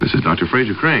Dr.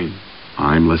 Fraser Crane.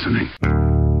 I'm listening.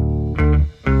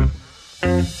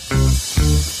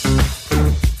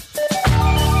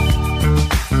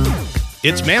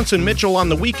 It's Mantz and Mitchell on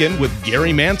the weekend with Gary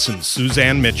Mantz and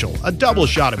Suzanne Mitchell. A double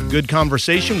shot of good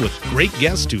conversation with great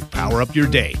guests to power up your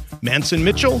day. Mantz and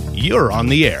Mitchell, you're on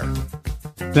the air.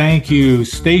 Thank you,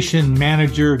 station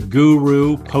manager,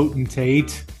 guru,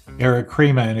 potentate, Eric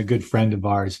Crema, and a good friend of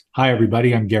ours. Hi,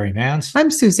 everybody. I'm Gary Mantz.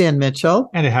 I'm Suzanne Mitchell.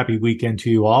 And a happy weekend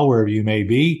to you all, wherever you may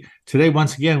be. Today,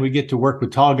 once again, we get to work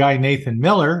with tall guy Nathan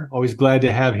Miller. Always glad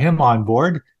to have him on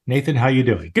board. Nathan, how you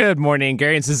doing? Good morning,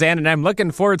 Gary and Suzanne, and I'm looking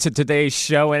forward to today's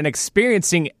show and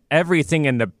experiencing everything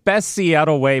in the best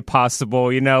Seattle way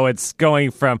possible. You know, it's going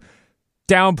from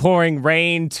downpouring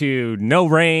rain to no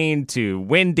rain to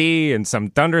windy and some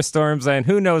thunderstorms, and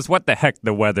who knows what the heck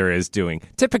the weather is doing.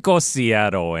 Typical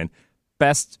Seattle and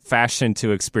best fashion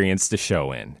to experience the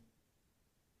show in.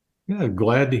 Yeah,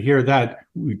 glad to hear that.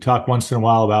 We talk once in a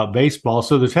while about baseball.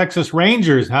 So the Texas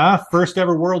Rangers, huh? First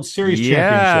ever World Series championship.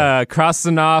 Yeah,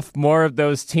 crossing off more of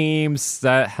those teams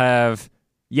that have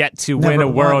yet to win a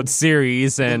World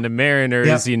Series, and the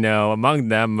Mariners, you know, among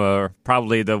them are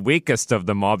probably the weakest of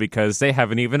them all because they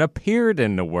haven't even appeared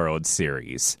in the World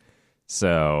Series.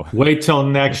 So wait till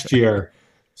next year.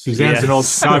 Suzanne's an old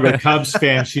Chicago Cubs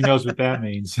fan. She knows what that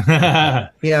means.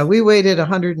 Yeah, we waited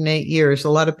 108 years. A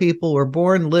lot of people were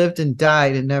born, lived, and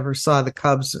died and never saw the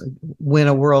Cubs win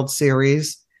a World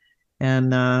Series.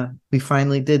 And we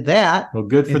finally did that. Well,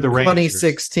 good for the Rangers.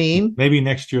 2016. Maybe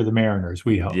next year the Mariners,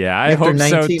 we hope. Yeah, I hope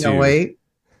so too.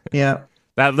 Yeah.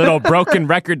 That little broken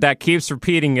record that keeps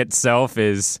repeating itself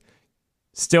is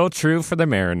still true for the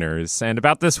Mariners. And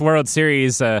about this World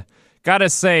Series,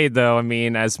 gotta say, though, I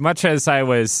mean, as much as I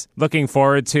was looking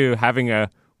forward to having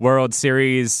a World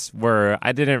Series where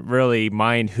I didn't really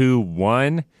mind who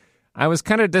won, I was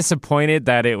kind of disappointed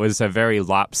that it was a very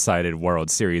lopsided World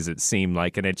Series, it seemed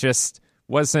like, and it just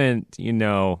wasn't, you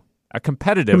know, a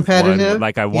competitive one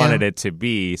like I wanted it to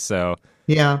be. So,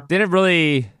 didn't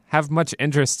really have much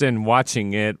interest in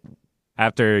watching it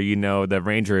after, you know, the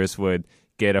Rangers would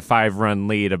get a 5-run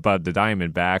lead above the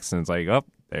Diamondbacks, and it's like, oh,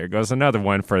 there goes another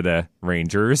one for the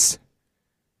Rangers.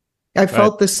 I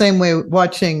felt the same way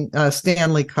watching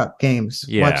Stanley Cup games,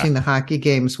 watching the hockey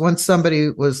games. Once somebody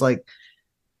was like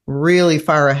really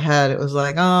far ahead, it was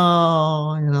like,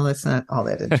 oh, you know, that's not all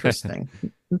that interesting.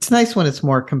 It's nice when it's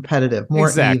more competitive,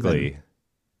 more even.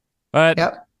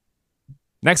 But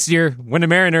next year, when the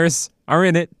Mariners are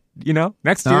in it, you know,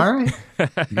 next year. All right.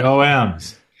 Go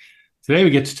M's. Today we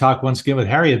get to talk once again with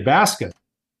Harriet Baskas.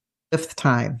 Fifth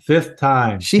time.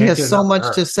 She Can't has so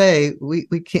much to say.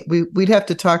 We'd have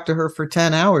to talk to her for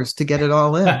 10 hours to get it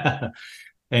all in.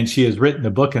 And she has written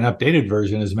a book, an updated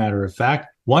version, as a matter of fact,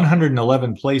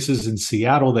 111 Places in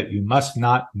Seattle That You Must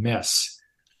Not Miss.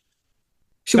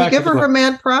 Should we give her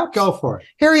mad props? Go for it.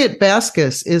 Harriet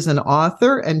Baskas is an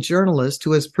author and journalist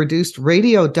who has produced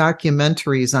radio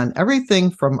documentaries on everything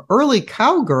from early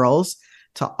cowgirls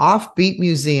to offbeat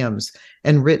museums,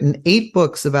 and written 8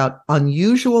 books about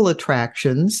unusual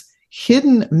attractions,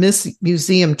 hidden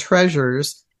museum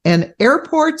treasures, and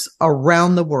airports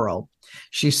around the world.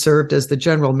 She served as the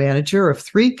general manager of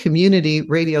 3 community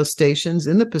radio stations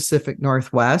in the Pacific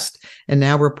Northwest, and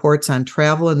now reports on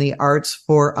travel and the arts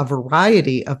for a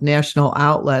variety of national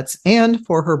outlets and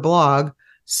for her blog,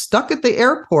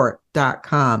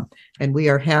 stuckattheairport.com. And we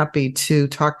are happy to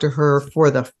talk to her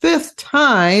for the 5th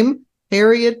time,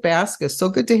 Harriet Baskas. So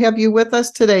good to have you with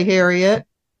us today, Harriet.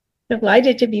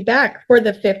 Delighted to be back for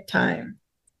the 5th time.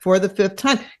 For the 5th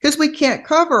time, because we can't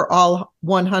cover all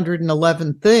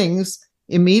 111 things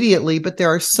immediately, but there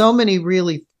are so many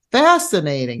really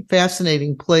fascinating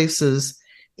places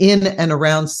in and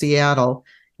around Seattle.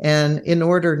 And in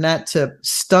order not to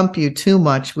stump you too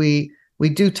much, we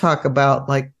do talk about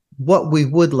like what we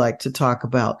would like to talk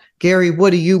about. Gary,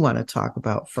 what do you want to talk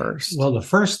about first? Well, the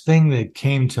first thing that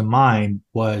came to mind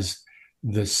was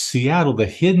the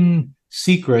hidden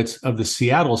secrets of the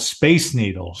Seattle Space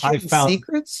Needle. I found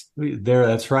secrets there.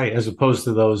 That's right. As opposed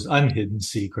to those unhidden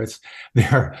secrets,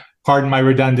 there. Pardon my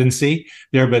redundancy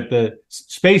there, but the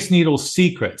Space Needle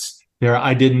secrets there.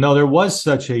 I didn't know there was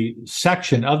such a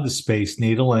section of the Space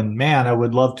Needle, and man, I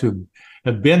would love to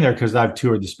have been there because I've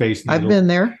toured the Space Needle. I've been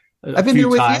there. I've been there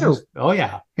with you. Oh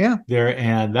yeah. There,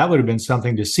 and that would have been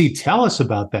something to see. Tell us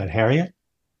about that, Harriet.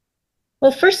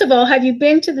 Well, first of all, have you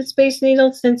been to the Space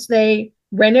Needle since they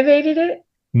renovated it?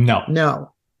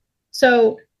 No.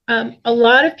 So a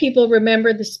lot of people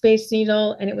remember the Space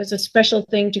Needle, and it was a special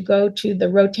thing to go to the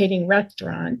rotating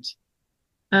restaurant.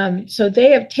 So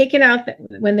they have taken out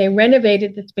when they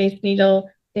renovated the Space Needle.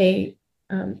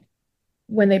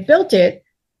 When they built it,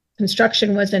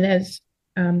 construction wasn't as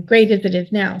great as it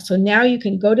is now. So now you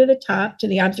can go to the top, to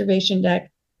the observation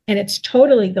deck, and it's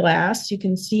totally glass. You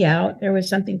can see out. There was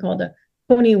something called a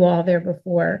pony wall there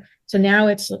before. So now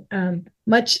it's a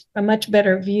much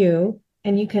better view,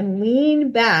 and you can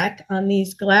lean back on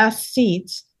these glass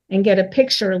seats and get a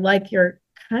picture like you're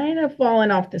kind of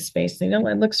falling off the Space Needle.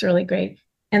 It looks really great.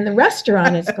 And the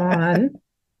restaurant is gone,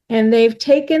 and they've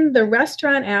taken the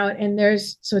restaurant out, and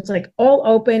so it's like all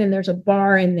open, and there's a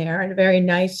bar in there, and a very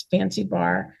nice fancy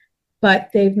bar, but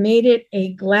they've made it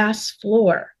a glass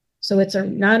floor. So it's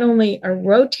not only a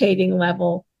rotating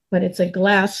level, but it's a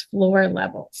glass floor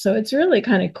level. So it's really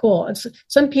kind of cool.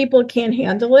 Some people can't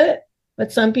handle it,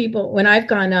 but some people, when I've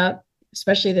gone up,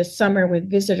 especially this summer with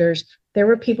visitors, there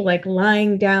were people like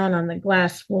lying down on the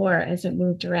glass floor as it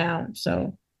moved around.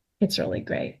 So it's really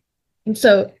great. And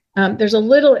so there's a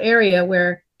little area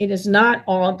where it is not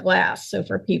all glass. So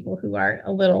for people who are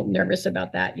a little nervous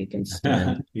about that, you can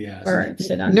stand yes. or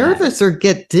sit on nervous that. Or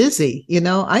get dizzy.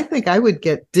 I think I would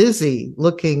get dizzy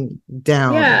looking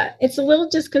down. Yeah, it's a little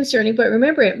disconcerting, but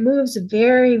remember, it moves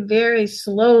very, very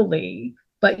slowly,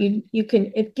 but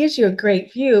it gives you a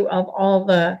great view of all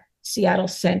the Seattle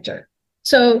center.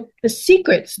 So the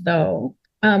secrets, though,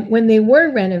 when they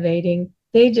were renovating,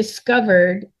 they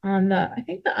discovered on I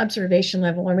think the observation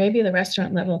level, or maybe the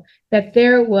restaurant level, that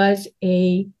there was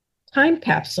a time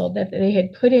capsule that they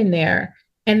had put in there,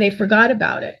 and they forgot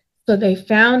about it. So they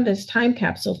found this time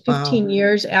capsule 15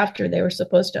 years after they were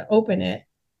supposed to open it.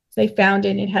 They found it,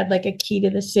 and it had like a key to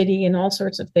the city and all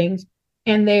sorts of things.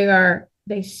 And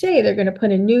they say they're going to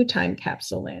put a new time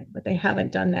capsule in, but they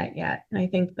haven't done that yet. And I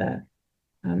think the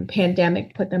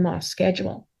pandemic put them off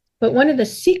schedule. But one of the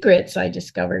secrets I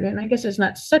discovered, and I guess it's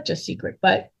not such a secret,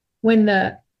 but when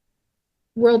the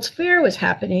World's Fair was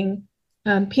happening,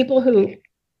 people who,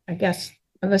 I guess,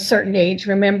 of a certain age,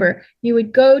 remember, you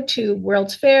would go to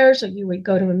World's Fairs, or you would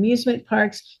go to amusement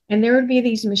parks, and there would be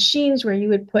these machines where you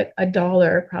would put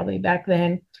 $1, probably back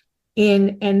then,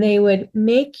 in, and they would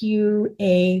make you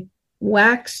a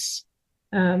wax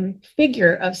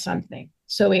figure of something.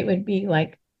 So it would be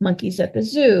like monkeys at the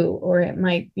zoo, or it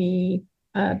might be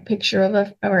a picture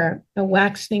of a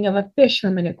wax thing of a fish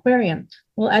from an aquarium.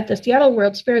 Well, at the Seattle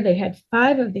World's Fair, they had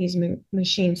 5 of these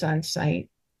machines on site,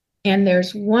 and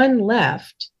there's one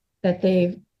left that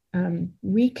they've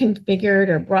reconfigured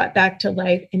or brought back to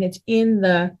life, and it's in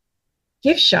the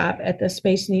gift shop at the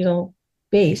Space Needle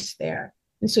base there.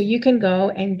 And so you can go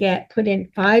and put in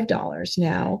 $5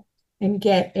 now and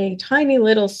get a tiny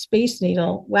little Space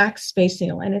Needle, wax Space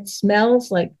Needle, and it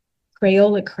smells like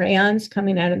Crayola crayons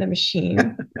coming out of the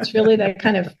machine. It's really that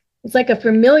kind of, it's like a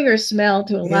familiar smell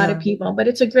to a lot of people, but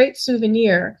it's a great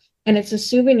souvenir. And it's a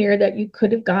souvenir that you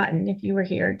could have gotten if you were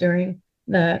here during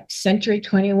the Century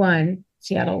 21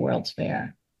 Seattle World's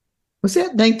Fair. Was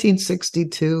that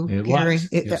 1962, It Gary? was.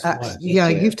 Yes, it was. Yeah,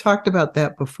 you've talked about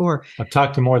that before. I've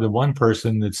talked to more than one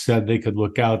person that said they could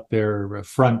look out their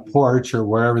front porch or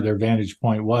wherever their vantage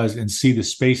point was and see the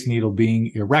Space Needle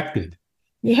being erected.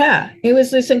 Yeah, it was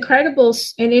this incredible,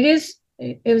 and it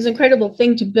was an incredible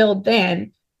thing to build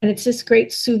then. And it's this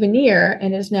great souvenir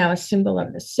and is now a symbol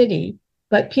of the city.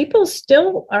 But people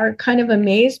still are kind of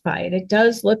amazed by it. It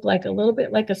does look like a little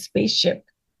bit like a spaceship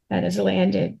that has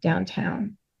landed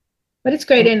downtown. But it's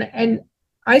great. And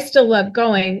I still love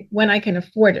going when I can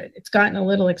afford it. It's gotten a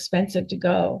little expensive to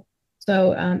go.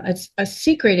 So a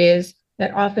secret is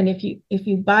that often if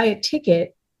you buy a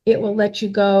ticket, it will let you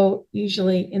go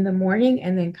usually in the morning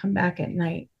and then come back at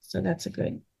night. So that's a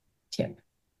good tip.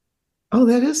 Oh,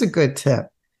 that is a good tip.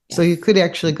 Yes. So you could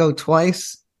actually go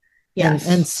twice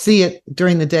and see it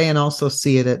during the day and also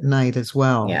see it at night as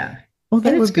well. Yeah. Well,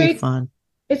 that would be fun.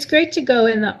 It's great to go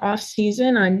in the off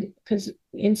season because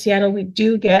in Seattle, we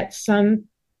do get some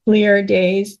clear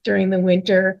days during the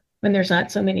winter when there's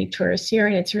not so many tourists here.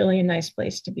 And it's really a nice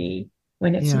place to be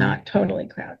when it's not totally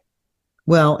crowded.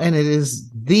 Well, and it is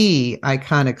the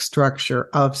iconic structure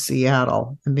of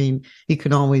Seattle. I mean, you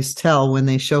can always tell when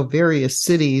they show various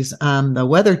cities on the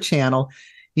Weather Channel,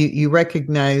 you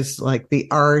recognize like the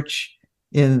Arch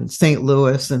in St.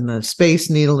 Louis and the Space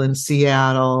Needle in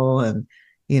Seattle and,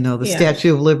 the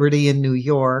Statue of Liberty in New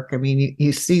York. I mean,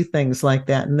 you see things like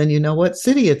that, and then you know what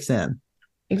city it's in.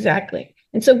 Exactly.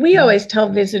 And so we always tell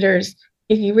visitors,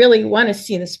 if you really want to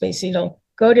see the Space Needle,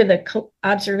 go to the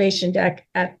observation deck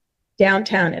at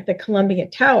downtown at the Columbia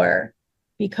Tower,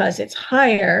 because it's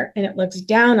higher and it looks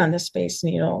down on the Space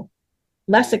Needle,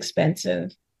 less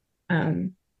expensive,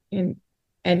 and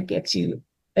gets you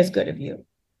as good a view.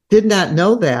 Did not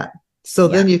know that. So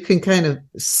then you can kind of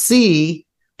see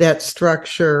that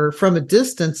structure from a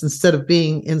distance instead of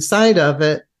being inside of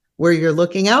it where you're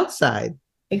looking outside.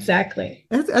 Exactly.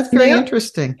 That's very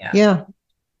interesting. Yeah.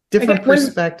 Different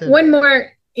perspective. One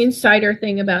more insider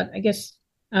thing about, I guess,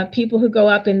 people who go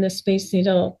up in the Space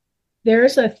Needle.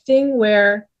 There's a thing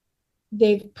where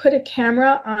they've put a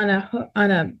camera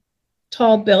on a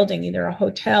tall building, either a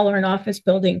hotel or an office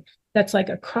building that's like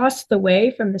across the way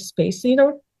from the Space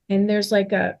Needle. And there's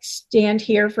like a stand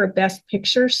here for best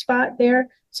picture spot there.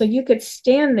 So you could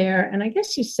stand there, and I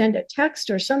guess you send a text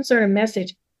or some sort of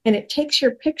message, and it takes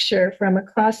your picture from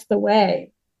across the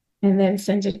way and then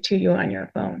sends it to you on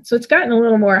your phone. So it's gotten a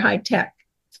little more high tech.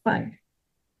 It's fun.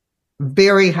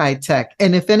 Very high tech.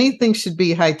 And if anything should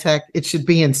be high tech, it should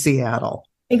be in Seattle.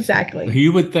 Exactly.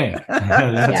 You would think.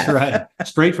 That's right.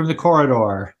 Straight from the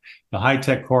corridor, the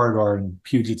high-tech corridor in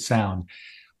Puget Sound.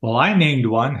 Well, I named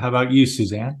one. How about you,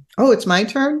 Suzanne? Oh, it's my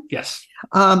turn? Yes.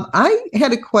 I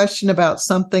had a question about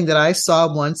something that I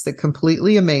saw once that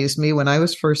completely amazed me when I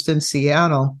was first in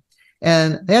Seattle.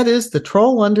 And that is the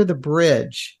troll under the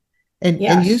bridge. And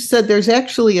you said there's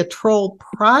actually a troll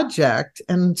project.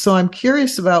 And so I'm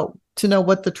curious to know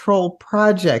what the troll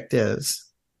project is.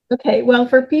 Okay. Well,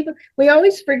 for people, we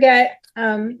always forget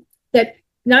that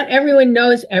not everyone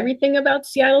knows everything about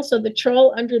Seattle. So the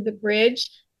troll under the bridge,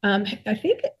 I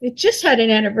think it just had an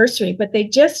anniversary, but they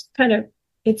just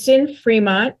it's in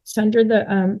Fremont. It's under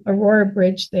the Aurora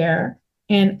Bridge there.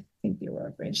 And I think the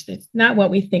Aurora Bridge, it's not what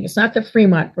we think. It's not the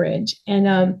Fremont Bridge.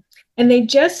 And they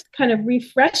just kind of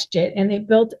refreshed it, and they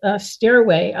built a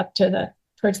stairway up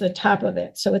towards the top of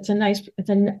it. So it's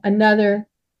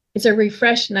it's a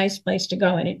refreshed, nice place to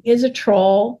go. And it is a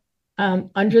troll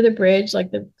under the bridge,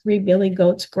 like the Three Billy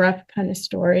Goats Gruff kind of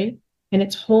story. And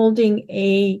it's holding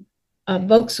a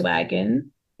Volkswagen,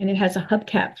 and it has a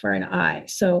hubcap for an eye.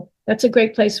 So that's a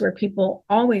great place where people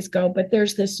always go. But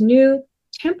there's this new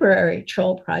temporary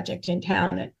troll project in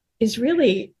town that is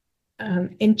really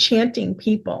enchanting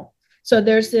people. So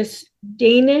there's this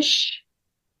Danish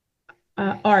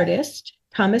artist,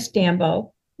 Thomas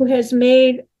Dambo, who has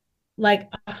made like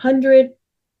 100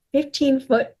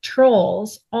 15-foot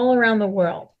trolls all around the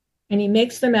world. And he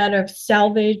makes them out of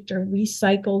salvaged or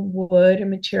recycled wood and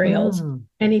materials.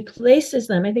 And he places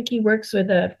them. I think he works with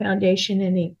a foundation,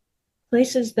 and he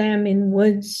places them in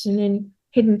woods and in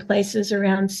hidden places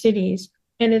around cities.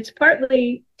 And it's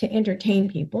partly to entertain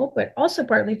people, but also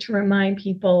partly to remind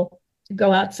people to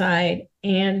go outside,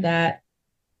 and that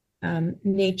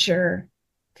nature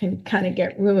can kind of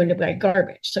get ruined by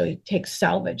garbage. So he takes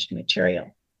salvaged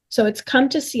material. So it's come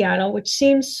to Seattle, which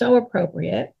seems so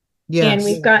appropriate. Yes. And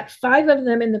we've got 5 of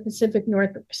them in the Pacific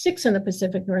Northwest, 6 in the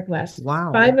Pacific Northwest.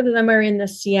 Wow. 5 of them are in the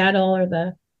Seattle or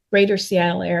the greater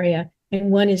Seattle area,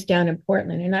 and 1 is down in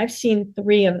Portland. And I've seen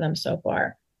 3 of them so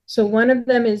far. So one of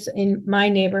them is in my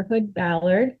neighborhood,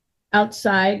 Ballard,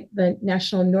 outside the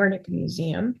National Nordic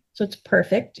Museum. So it's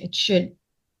perfect.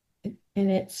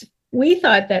 We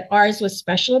thought that ours was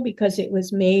special because it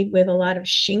was made with a lot of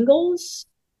shingles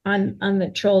on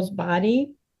the troll's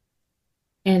body.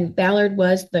 And Ballard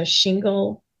was the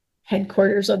shingle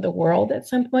headquarters of the world at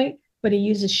some point, but he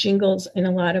uses shingles in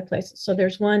a lot of places. So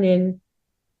there's one in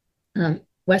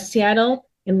West Seattle,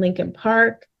 in Lincoln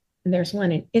Park, and there's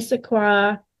one in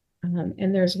Issaquah,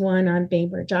 and there's one on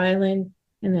Bainbridge Island,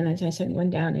 and then, as I said, one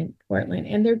down in Portland.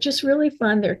 And they're just really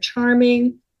fun. They're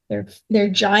charming. They're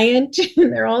giant.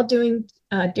 They're all doing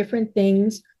different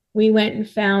things. We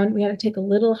went and we had to take a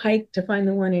little hike to find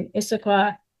the one in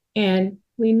Issaquah, and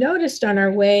we noticed on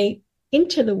our way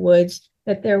into the woods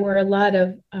that there were a lot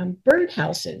of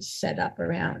birdhouses set up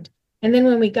around. And then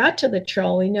when we got to the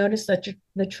troll, we noticed that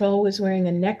the troll was wearing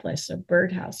a necklace of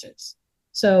birdhouses.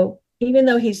 So even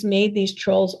though he's made these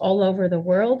trolls all over the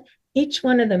world, each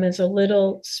one of them is a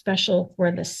little special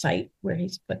for the site where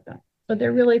he's put them. So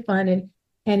they're really fun.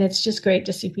 And it's just great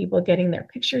to see people getting their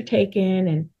picture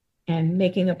taken and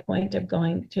making a point of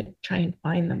going to try and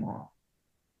find them all.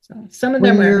 So some of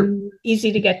them are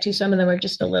easy to get to. Some of them are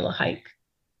just a little hike.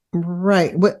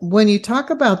 Right. When you talk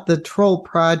about the troll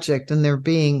project and there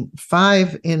being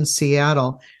 5 in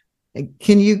Seattle,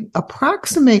 can you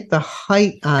approximate the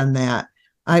height on that?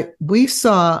 We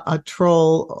saw a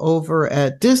troll over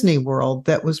at Disney World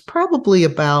that was probably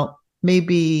about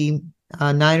maybe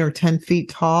 9 or 10 feet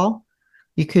tall.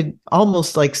 You could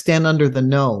almost like stand under the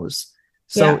nose.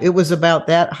 So It was about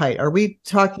that height. Are we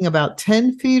talking about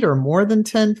 10 feet or more than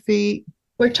 10 feet?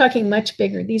 We're talking much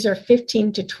bigger. These are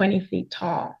 15 to 20 feet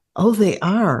tall. Oh, they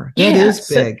are. That is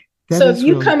big. So if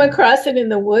you come across it in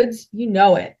the woods, you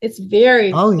know it. It's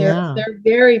very, they're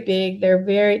very big.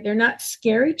 They're not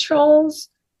scary trolls.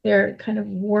 They're kind of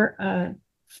more, I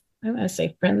want to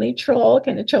say friendly troll,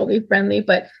 kind of trolley friendly,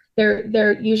 but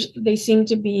they're usually, they seem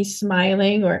to be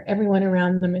smiling, or everyone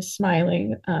around them is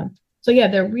smiling. So yeah,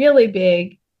 they're really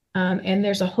big. And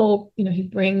there's a whole, he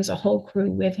brings a whole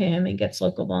crew with him and gets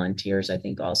local volunteers, I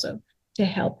think, also to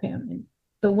help him. And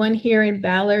the one here in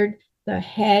Ballard, the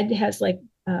head has like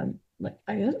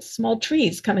I guess, small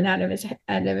trees coming out of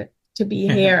it to be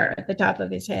hair at the top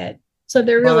of his head. So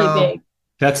they're really big.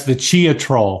 That's the chia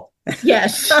troll.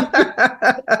 Yes. In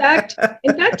fact,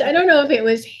 I don't know if it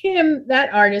was him,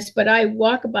 that artist, but I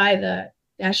walk by the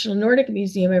National Nordic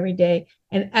Museum every day.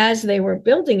 And as they were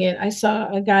building it, I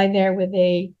saw a guy there with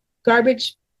a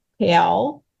garbage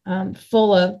pail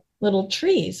full of little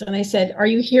trees. And I said, "Are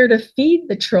you here to feed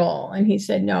the troll?" And he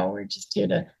said, "No, we're just here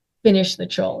to finish the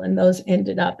troll." And those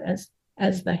ended up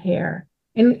as the hair.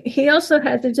 And he also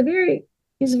has,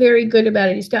 he's very good about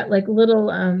it. He's got like little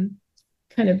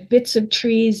kind of bits of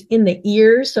trees in the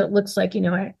ears. So it looks like,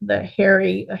 a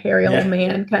hairy old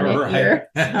man kind of ear.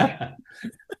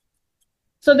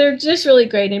 So they're just really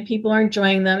great, and people are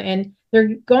enjoying them. And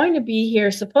they're going to be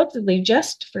here supposedly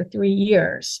just for 3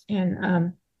 years.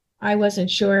 And I wasn't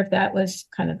sure if that was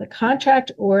kind of the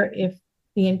contract, or if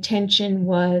the intention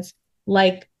was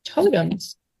like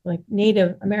totems, like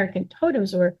Native American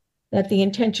totems, or that the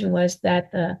intention was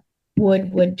that the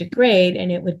wood would degrade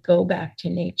and it would go back to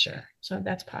nature. So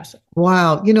that's possible.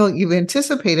 Wow. You've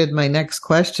anticipated my next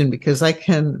question, because I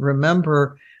can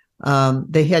remember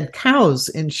they had cows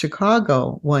in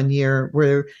Chicago one year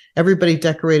where everybody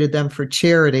decorated them for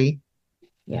charity.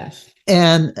 Yes.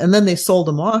 And then they sold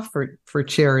them off for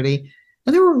charity.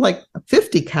 And there were like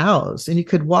 50 cows, and you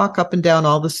could walk up and down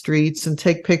all the streets and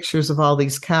take pictures of all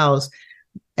these cows.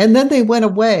 And then they went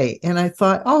away. And I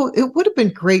thought, it would have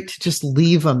been great to just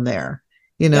leave them there.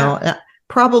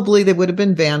 Probably they would have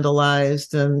been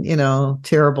vandalized and,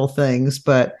 terrible things.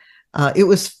 But it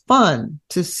was fun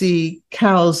to see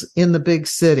cows in the big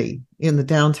city, in the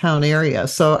downtown area.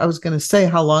 So I was going to say,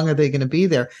 how long are they going to be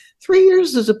there? 3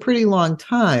 years is a pretty long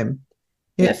time.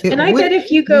 Yes, and I bet if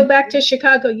you go back to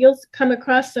Chicago, you'll come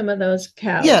across some of those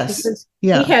cows. Yes,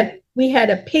 yeah. We had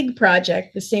a pig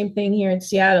project, the same thing here in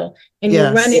Seattle, and you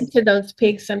run into those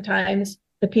pigs sometimes.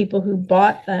 The people who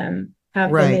bought them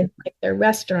have them in like their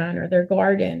restaurant or their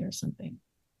garden or something.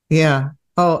 Yeah.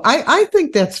 Oh, I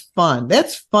think that's fun.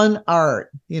 That's fun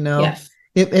art. Yes.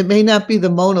 It may not be the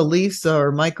Mona Lisa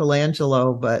or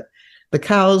Michelangelo, but the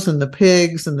cows and the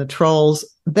pigs and the trolls,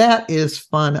 that is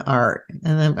fun art.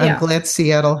 And I'm glad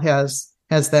Seattle has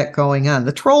that going on.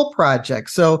 The Troll Project.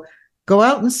 So go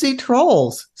out and see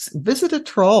trolls. Visit a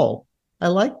troll. I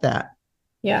like that.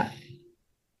 Yeah.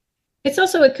 It's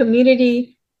also a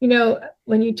community,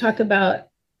 when you talk about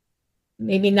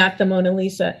maybe not the Mona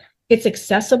Lisa, it's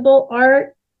accessible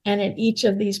art. And in each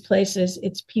of these places,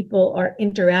 it's people are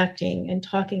interacting and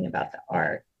talking about the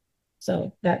art.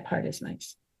 So that part is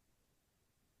nice.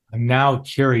 I'm now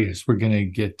curious. We're going to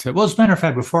get to, as a matter of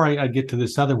fact, before I get to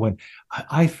this other one,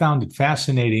 I found it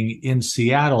fascinating in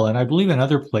Seattle, and I believe in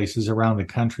other places around the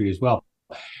country as well.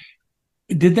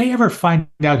 Did they ever find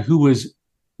out who was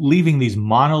leaving these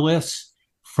monoliths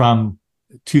from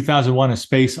 2001: A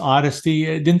Space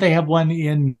Odyssey? Didn't they have one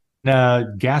in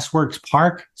Gasworks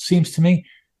Park, seems to me?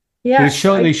 Yeah.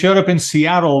 They showed up in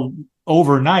Seattle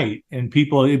overnight, and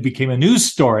it became a news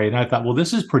story. And I thought, well,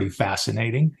 this is pretty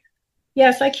fascinating.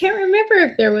 Yes, I can't remember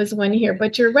if there was one here,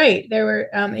 but you're right. There were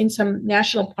in some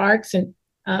national parks, and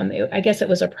I guess it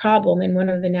was a problem in one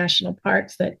of the national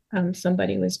parks that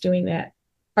somebody was doing that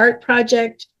art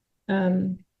project,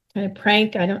 kind of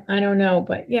prank. I don't know,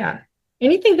 but yeah,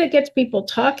 anything that gets people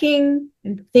talking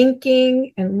and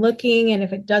thinking and looking, and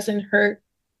if it doesn't hurt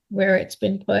where it's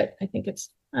been put, I think it's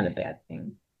not a bad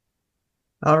thing.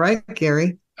 All right,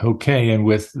 Gary. Okay, and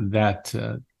with that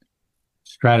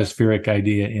stratospheric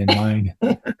idea in mind,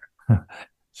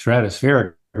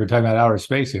 stratospheric, we're talking about outer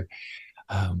space here.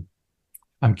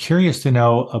 I'm curious to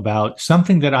know about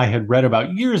something that I had read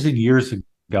about years and years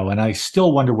ago, and I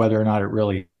still wonder whether or not it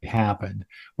really happened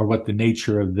or what the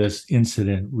nature of this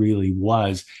incident really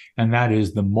was. And that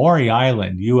is the Maury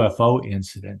Island UFO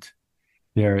incident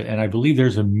there. And I believe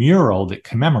there's a mural that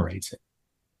commemorates it.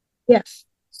 Yes.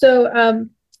 So,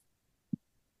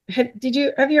 have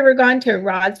you ever gone to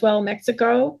Roswell,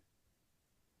 Mexico?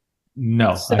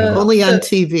 No, only on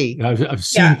TV. I've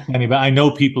seen plenty, but I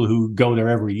know people who go there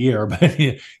every year. But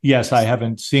yes, I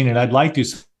haven't seen it. I'd like to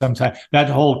sometime. That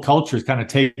whole culture is kind of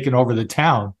taken over the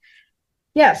town.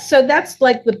 Yes, so that's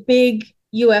like the big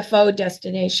UFO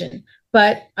destination.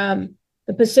 But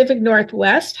the Pacific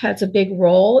Northwest has a big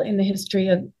role in the history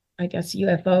of, I guess,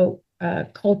 UFO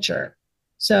culture.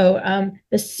 So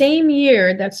the same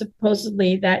year that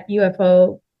supposedly that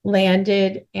UFO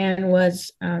landed and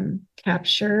was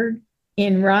captured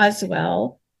in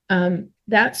Roswell.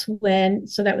 That was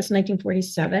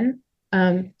 1947.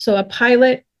 So a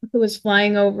pilot who was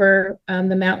flying over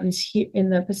the mountains here in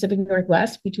the Pacific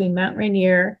Northwest between Mount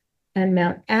Rainier and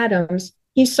Mount Adams,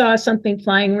 he saw something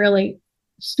flying really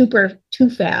super too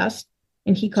fast,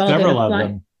 and he called several it of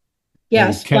them.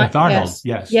 Yes, Kenneth Arnold.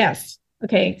 Yes.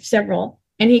 Okay, several,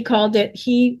 and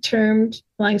he termed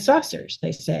flying saucers.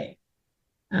 They say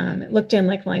it looked in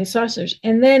like flying saucers,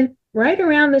 and then right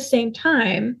around the same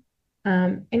time,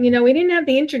 and we didn't have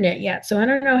the internet yet, so I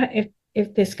don't know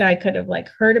if this guy could have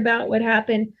heard about what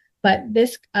happened, but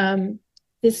this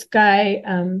guy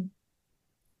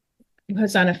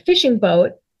was on a fishing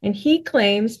boat, and he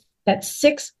claims that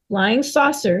 6 flying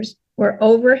saucers were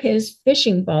over his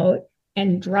fishing boat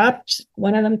and dropped,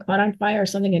 one of them caught on fire or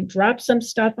something, and dropped some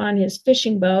stuff on his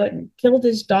fishing boat and killed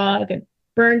his dog and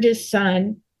burned his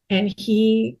son. And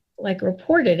he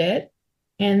reported it.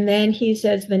 And then he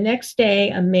says the next day,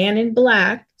 a man in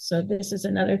black, so this is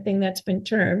another thing that's been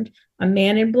termed, a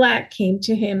man in black came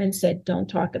to him and said, don't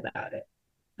talk about it,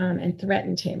 and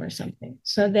threatened him or something.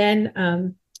 So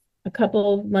then a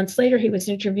couple of months later, he was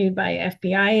interviewed by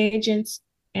FBI agents,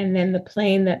 and then the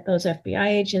plane that those FBI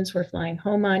agents were flying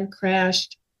home on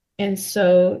crashed. And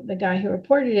so the guy who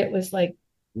reported it was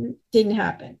didn't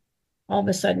happen. All of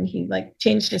a sudden, he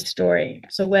changed his story.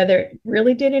 So whether it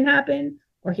really didn't happen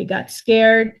or he got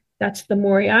scared, that's the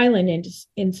Maury Island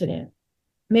incident.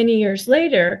 Many years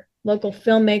later, local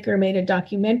filmmaker made a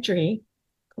documentary,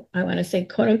 I want to say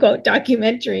quote unquote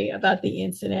documentary, about the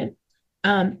incident.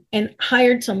 And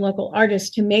hired some local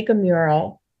artists to make a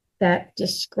mural that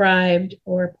described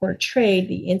or portrayed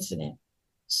the incident.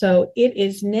 So it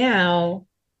is now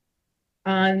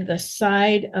on the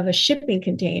side of a shipping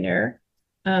container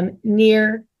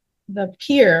near the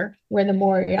pier where the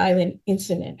Maury Island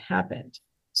incident happened.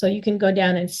 So you can go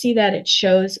down and see that. It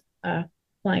shows a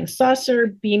flying saucer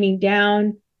beaming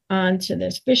down onto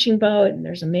this fishing boat, and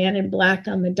there's a man in black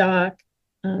on the dock.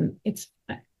 It's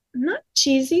not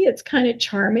cheesy, it's kind of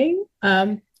charming,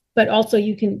 but also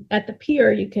at the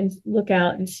pier, you can look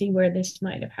out and see where this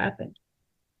might have happened.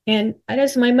 And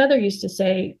as my mother used to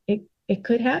say, it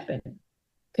could happen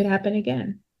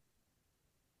again.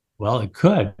 Well, it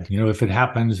could, if it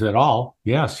happens at all.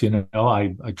 Yes,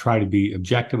 I try to be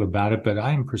objective about it, but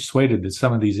I am persuaded that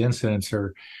some of these incidents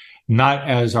are not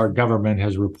as our government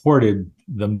has reported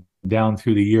them down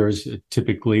through the years,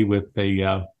 typically with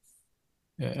an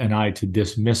eye to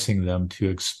dismissing them, to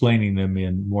explaining them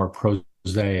in more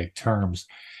prosaic terms.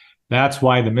 That's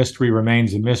why the mystery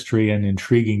remains a mystery and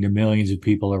intriguing to millions of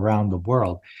people around the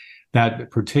world.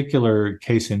 That particular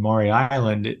case in Maury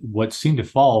Island, what seemed to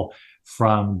fall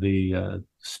from the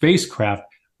spacecraft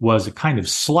was a kind of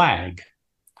slag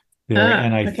there.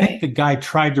 And I think the guy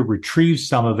tried to retrieve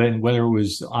some of it, and whether it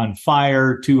was on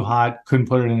fire, too hot, couldn't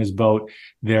put it in his boat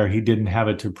there, he didn't have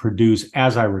it to produce,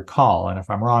 as I recall. And if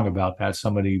I'm wrong about that,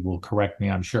 somebody will correct me,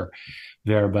 I'm sure,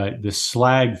 there. But the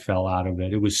slag fell out of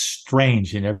it. It was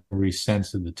strange in every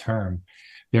sense of the term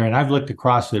there. And I've looked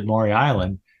across at Maury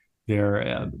Island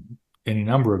there any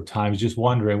number of times, just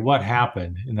wondering what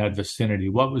happened in that vicinity.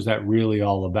 What was that really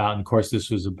all about? And of course, this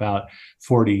was about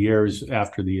 40 years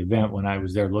after the event when I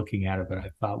was there looking at it. But I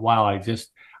thought, wow, I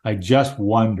just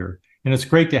wonder. And it's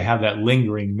great to have that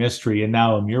lingering mystery and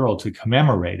now a mural to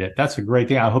commemorate it. That's a great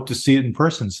thing. I hope to see it in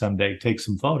person someday, take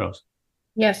some photos.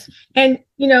 Yes. And,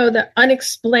 the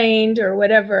unexplained or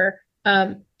whatever,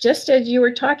 just as you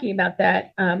were talking about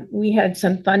that, we had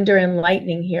some thunder and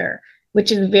lightning here, which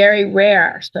is very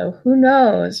rare. So who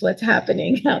knows what's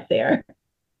happening out there?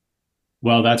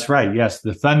 Well, that's right. Yes,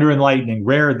 the thunder and lightning,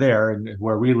 rare there, and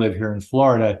where we live here in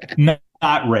Florida,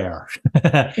 not rare.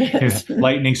 Yes.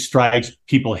 Lightning strikes,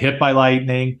 people hit by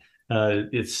lightning.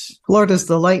 Florida's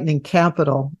the lightning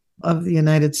capital of the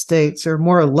United States. There are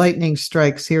more lightning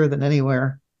strikes here than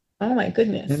anywhere. Oh, my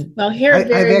goodness. Well, here,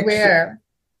 very rare.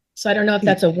 So I don't know if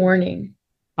that's a warning.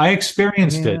 I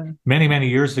experienced it many, many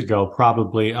years ago,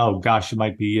 probably, it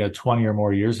might be 20 or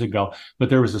more years ago. But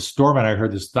there was a storm and I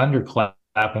heard this thunderclap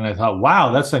and I thought,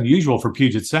 wow, that's unusual for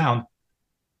Puget Sound.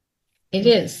 It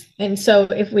is. And so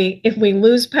if we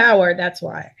lose power, that's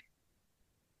why.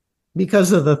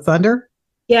 Because of the thunder?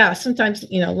 Yeah, sometimes,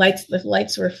 the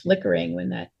lights were flickering when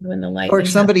the light. Or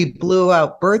somebody blew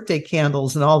out birthday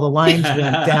candles and all the lines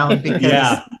went down,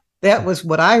 because that was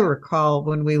what I recall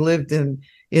when we lived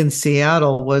in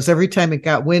Seattle, was every time it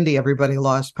got windy, everybody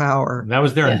lost power. And that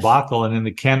was there in Bothell and in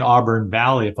the Kent Auburn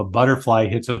Valley. If a butterfly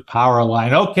hits a power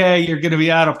line, okay, you're going to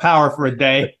be out of power for a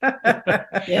day.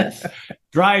 Yes.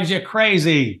 Drives you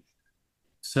crazy.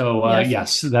 So,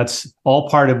 yes, that's all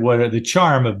part of what the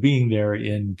charm of being there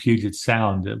in Puget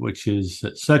Sound, which is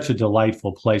such a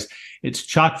delightful place. It's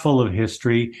chock full of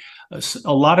history.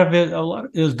 A lot of it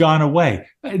has gone away.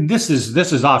 And this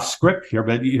is off script here,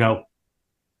 but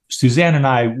Suzanne and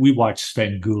I, we watch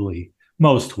Svengoolie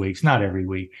most weeks, not every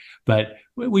week, but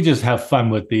we just have fun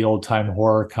with the old time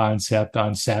horror concept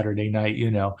on Saturday night,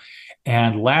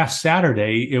 And last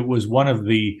Saturday, it was one of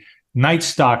the Night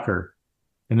Stalker.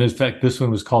 And in fact, this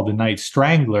one was called The Night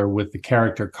Strangler with the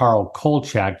character Carl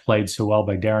Kolchak, played so well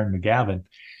by Darren McGavin.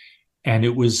 And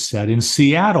it was set in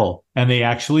Seattle. And they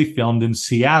actually filmed in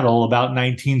Seattle about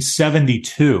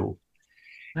 1972.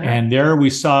 Wow. And there we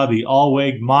saw the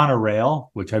Allweg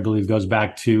monorail, which I believe goes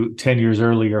back to 10 years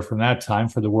earlier from that time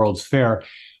for the World's Fair.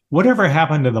 Whatever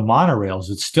happened to the monorail? Is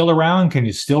it still around? Can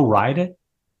you still ride it?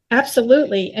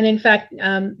 Absolutely. And in fact,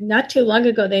 not too long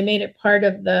ago, they made it part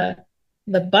of the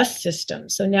bus system.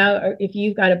 So now if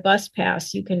you've got a bus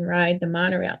pass, you can ride the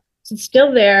monorail. So it's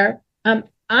still there. I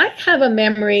have a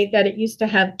memory that it used to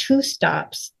have 2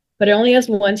 stops, but it only has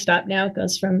 1 stop now. It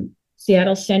goes from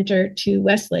Seattle Center to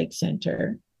Westlake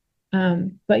Center.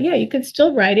 But yeah, you can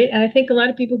still ride it. And I think a lot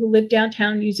of people who live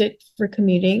downtown use it for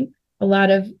commuting. A lot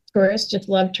of tourists just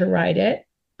love to ride it.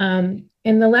 And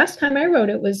the last time I rode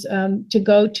it was to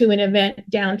go to an event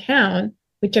downtown.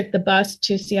 We took the bus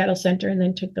to Seattle Center and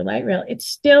then took the light rail. It's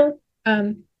still,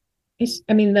 the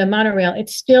monorail,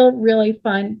 it's still really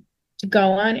fun to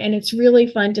go on. And it's really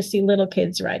fun to see little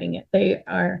kids riding it.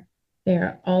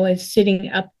 They're always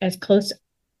sitting up as close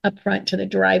up front to the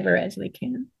driver as they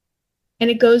can. And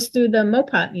it goes through the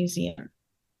Mopop Museum.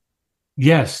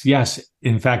 Yes.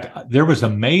 In fact, there was a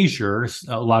measure,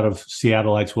 a lot of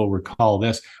Seattleites will recall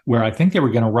this, where I think they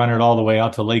were going to run it all the way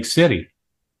out to Lake City.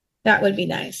 That would be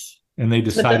nice. And they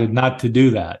decided not to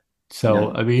do that.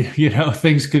 So, no.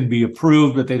 Things can be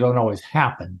approved, but they don't always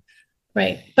happen.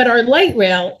 Right. But our light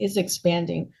rail is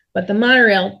expanding, but the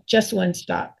monorail, just 1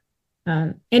 stop.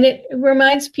 And it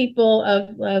reminds people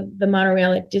of the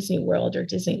monorail at Disney World or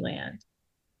Disneyland.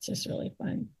 It's just really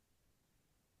fun.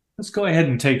 Let's go ahead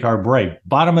and take our break.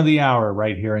 Bottom of the hour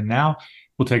right here and now.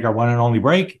 We'll take our one and only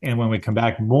break. And when we come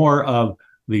back, more of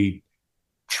the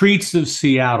treats of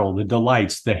Seattle, the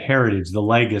delights, the heritage, the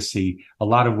legacy, a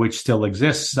lot of which still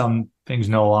exists. Some things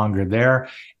no longer there.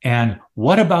 And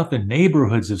what about the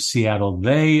neighborhoods of Seattle?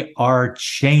 They are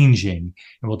changing.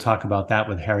 And we'll talk about that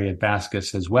with Harriet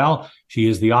Baskas as well. She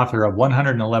is the author of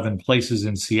 111 Places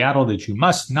in Seattle That You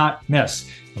Must Not Miss.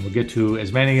 And we'll get to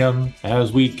as many of them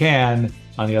as we can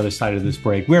on the other side of this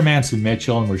break. We're Mantz and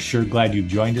Mitchell, and we're sure glad you've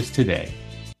joined us today.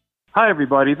 Hi,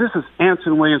 everybody. This is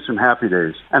Anson Williams from Happy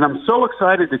Days, and I'm so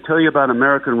excited to tell you about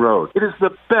American Road. It is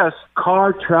the best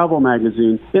car travel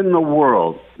magazine in the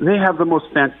world. They have the most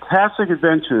fantastic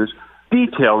adventures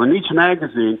detailed in each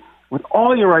magazine with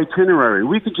all your itinerary.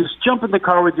 We could just jump in the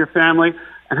car with your family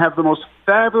and have the most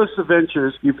fabulous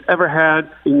adventures you've ever had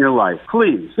in your life.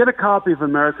 Please get a copy of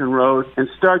American Road and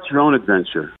start your own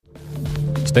adventure.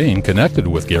 Staying connected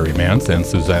with Gary Mantz and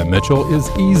Suzanne Mitchell is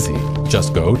easy.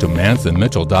 Just go to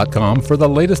mantsandmitchell.com for the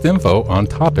latest info on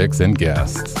topics and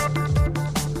guests.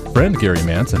 Friend Gary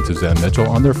Mantz and Suzanne Mitchell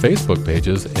on their Facebook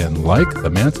pages and like the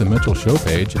Mantz and Mitchell show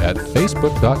page at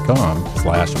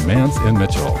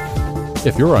facebook.com/mantsandmitchell.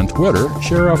 If you're on Twitter,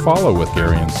 share a follow with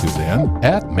Gary and Suzanne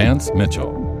at Mantz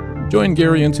Mitchell. Join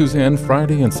Gary and Suzanne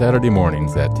Friday and Saturday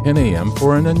mornings at 10 a.m.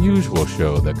 for an unusual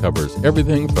show that covers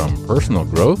everything from personal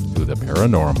growth to the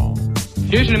paranormal.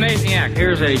 Here's an amazing act.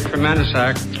 Here's a tremendous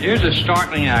act. Here's a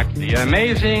startling act. The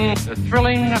amazing, the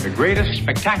thrilling, the greatest,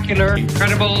 spectacular,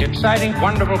 incredible, exciting,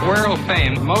 wonderful,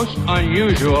 world-famed, most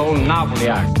unusual novelty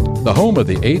act. The home of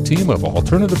the A-team of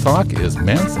Alternative Talk is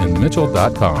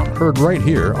mantsandmitchell.com. Heard right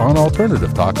here on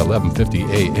Alternative Talk 1150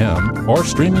 AM or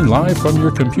streaming live from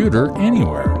your computer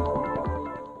anywhere.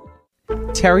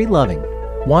 Terry Loving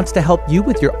wants to help you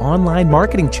with your online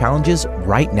marketing challenges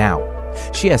right now.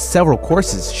 She has several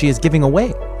courses she is giving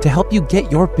away to help you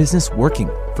get your business working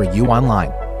for you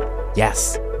online.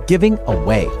 Yes, giving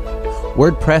away.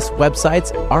 WordPress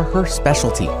websites are her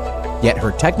specialty, yet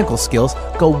her technical skills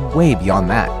go way beyond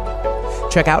that.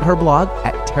 Check out her blog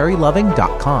at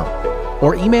terryloving.com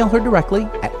or email her directly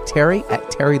at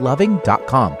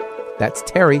terry@terryloving.com. That's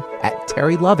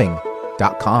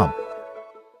terry@terryloving.com.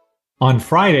 On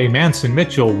Friday, Mantz and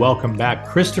Mitchell welcome back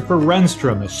Christopher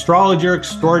Renstrom, astrologer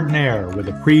extraordinaire, with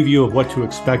a preview of what to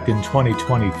expect in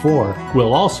 2024.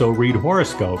 We'll also read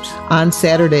horoscopes. On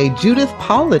Saturday, Judith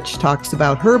Paulich talks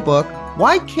about her book,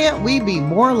 Why Can't We Be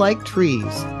More Like Trees?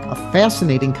 A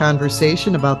fascinating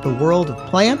conversation about the world of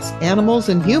plants, animals,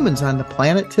 and humans on the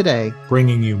planet today.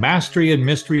 Bringing you mastery and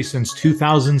mystery since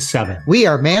 2007. We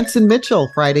are Mantz and Mitchell,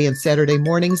 Friday and Saturday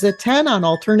mornings at 10 on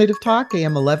Alternative Talk,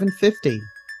 AM 1150.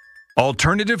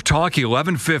 Alternative Talk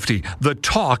 1150, the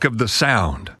talk of the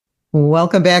sound.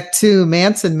 Welcome back to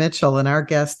Mantz and Mitchell, and our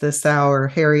guest this hour,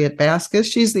 Harriet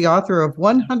Baskas. She's the author of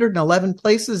 111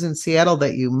 Places in Seattle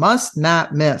That You Must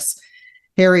Not Miss.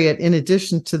 Harriet, in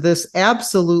addition to this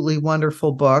absolutely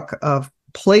wonderful book of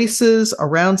places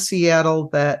around Seattle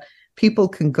that people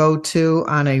can go to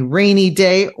on a rainy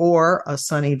day or a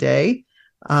sunny day,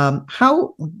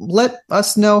 let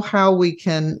us know how we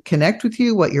can connect with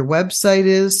you, what your website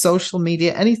is, social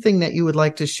media, anything that you would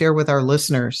like to share with our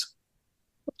listeners.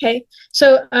 Okay.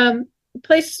 So the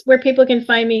place where people can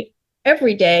find me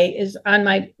every day is on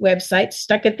my website,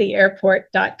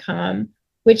 stuckattheairport.com,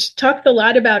 which talks a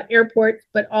lot about airports,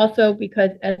 but also because,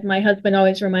 as my husband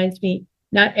always reminds me,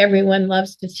 not everyone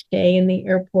loves to stay in the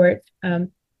airport.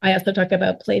 I also talk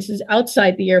about places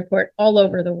outside the airport all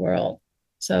over the world.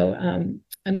 So I'm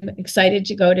excited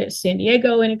to go to San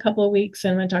Diego in a couple of weeks,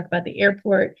 and I'm going to talk about the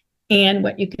airport and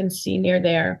what you can see near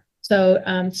there. So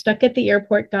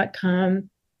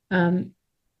stuckattheairport.com,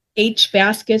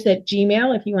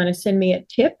 hbaskas@gmail if you want to send me a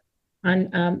tip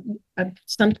on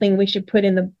something we should put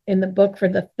in the book for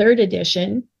the third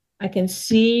edition. I can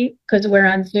see, because we're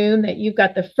on Zoom, that you've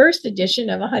got the first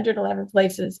edition of 111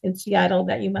 Places in Seattle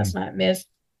That You Must Not Miss.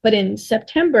 But in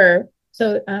September,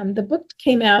 so the book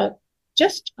came out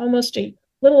just almost a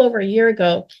little over a year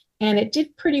ago, and it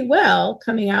did pretty well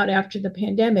coming out after the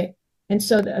pandemic. And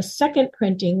so a second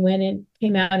printing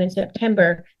came out in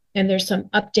September, and there's some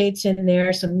updates in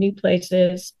there, some new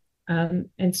places.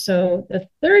 And so the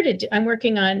I'm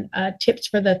working on tips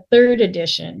for the third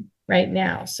edition right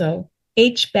now. So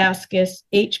hbaskas,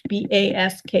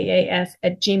 HBASKAS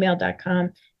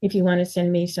 @gmail.com if you want to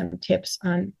send me some tips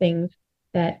on things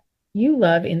that you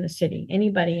love in the city,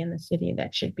 anybody in the city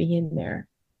that should be in there.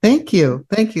 Thank you.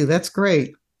 That's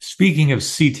great. Speaking of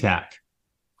SeaTac,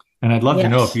 and I'd love to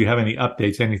know if you have any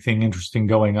updates, anything interesting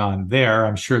going on there.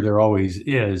 I'm sure there always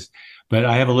is, but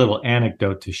I have a little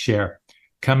anecdote to share.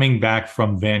 Coming back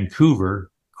from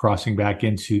Vancouver, crossing back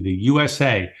into the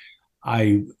USA,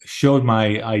 I showed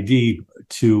my ID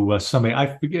to somebody.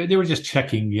 I forget, they were just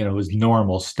checking, it was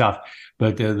normal stuff,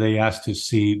 but they asked to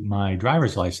see my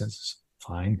driver's license.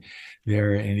 Fine.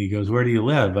 There, and he goes, "Where do you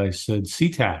live?" I said,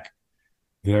 SeaTac.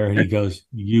 There, and he goes,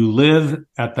 "You live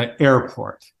at the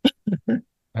airport." And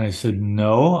I said,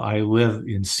 "No, I live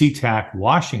in SeaTac,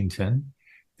 Washington.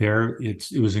 There,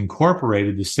 it was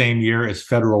incorporated the same year as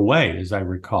Federal Way, as I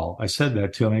recall." I said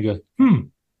that to him, and he goes,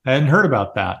 I hadn't heard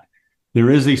about that. There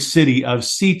is a city of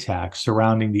SeaTac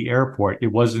surrounding the airport.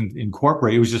 It wasn't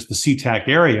incorporated. It was just the SeaTac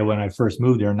area when I first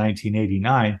moved there in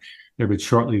 1989. But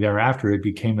shortly thereafter, it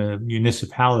became a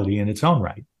municipality in its own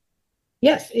right.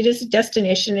 Yes, it is a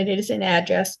destination. It is an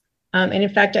address. And in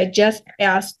fact, I just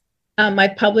asked my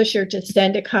publisher to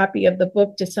send a copy of the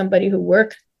book to somebody who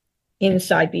works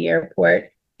inside the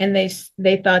airport. And they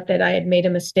thought that I had made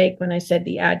a mistake when I said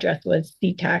the address was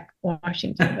SeaTac,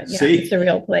 Washington. But yeah, it's the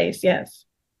real place, yes.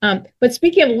 But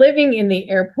speaking of living in the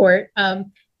airport,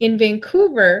 in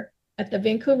Vancouver, at the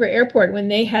Vancouver airport, when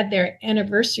they had their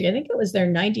anniversary, I think it was their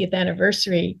 90th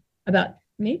anniversary, about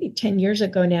maybe 10 years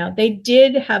ago now,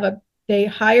 they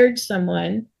hired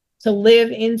someone to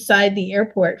live inside the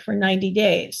airport for 90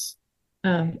 days.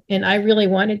 And I really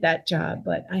wanted that job,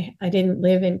 but I didn't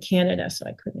live in Canada, so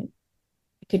I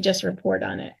could just report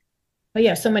on it. But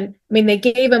yeah, they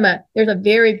gave him there's a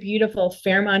very beautiful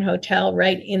Fairmont Hotel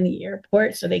right in the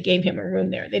airport. So they gave him a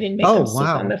room there. They didn't make him sleep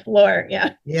on the floor.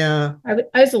 Yeah. Yeah. I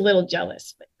was a little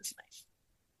jealous, but it's nice.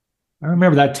 I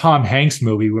remember that Tom Hanks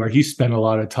movie where he spent a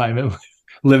lot of time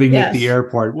living at the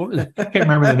airport. I can't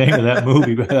remember the name of that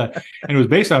movie, but and it was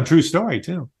based on a true story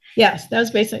too. Yes, they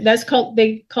called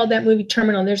that movie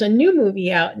Terminal. There's a new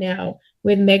movie out now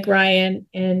with Meg Ryan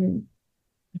and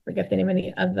I forget the name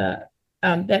of the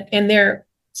and they're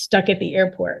stuck at the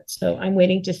airport. So I'm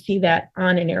waiting to see that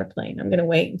on an airplane. I'm going to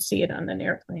wait and see it on an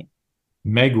airplane.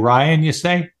 Meg Ryan, you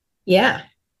say? Yeah.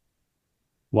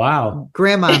 Wow.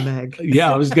 Grandma Meg.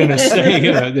 Yeah, I was going to say,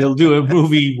 they'll do a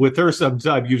movie with her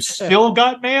sometime. You've still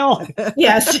got mail?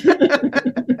 Yes.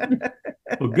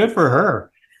 Well, good for her.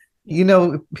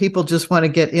 People just want to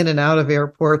get in and out of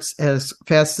airports as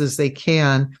fast as they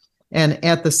can. And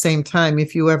at the same time,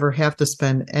 if you ever have to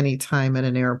spend any time at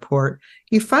an airport,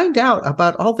 you find out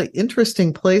about all the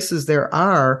interesting places there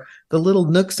are, the little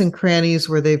nooks and crannies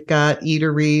where they've got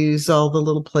eateries, all the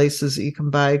little places that you can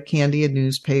buy candy and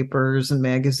newspapers and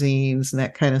magazines and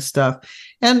that kind of stuff.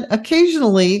 And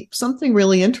occasionally something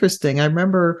really interesting. I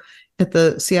remember at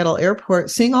the Seattle airport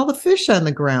seeing all the fish on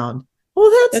the ground.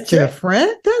 Oh, that's different.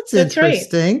 Right. That's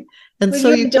interesting. Right. And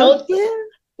so you go,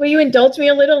 will you indulge me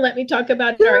a little? Let me talk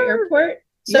about our airport.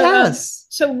 So, yes.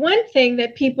 So one thing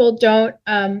that people don't,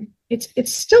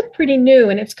 it's still pretty new,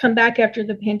 and it's come back after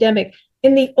the pandemic.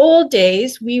 In the old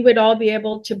days, we would all be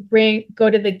able to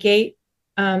go to the gate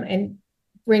and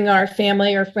bring our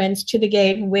family or friends to the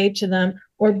gate and wave to them,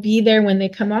 or be there when they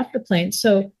come off the plane.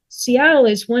 So Seattle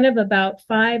is one of about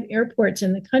 5 airports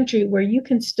in the country where you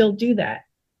can still do that.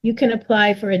 You can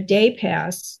apply for a day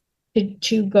pass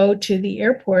to go to the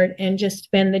airport and just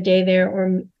spend the day there,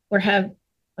 or have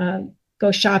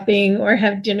go shopping or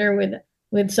have dinner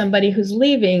with somebody who's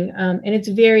leaving. And it's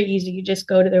very easy. You just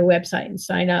go to their website and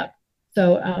sign up.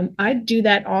 So I do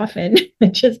that often,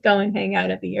 just go and hang out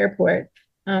at the airport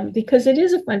because it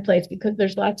is a fun place, because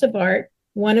there's lots of art.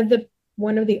 One of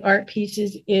the art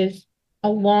pieces is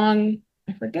along,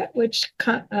 I forget which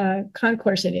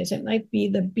concourse it is. It might be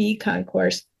the B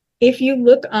concourse. If you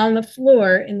look on the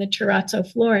floor in the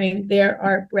terrazzo flooring, there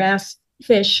are brass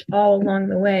fish all along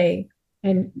the way,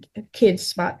 and kids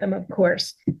spot them, of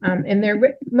course.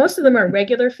 And most of them are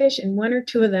regular fish, and 1 or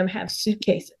 2 of them have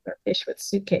suitcases, or fish with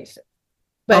suitcases.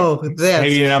 But that's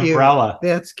maybe an cute. Umbrella.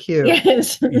 That's cute.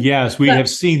 Yes, yes, we have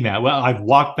seen that. Well, I've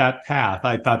walked that path.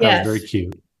 I thought that was very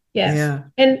cute. Yes. Yeah.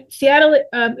 And Seattle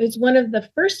is one of the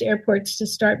first airports to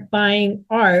start buying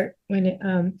art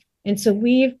and so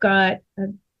we've got.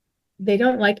 They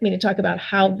don't like me to talk about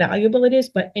how valuable it is,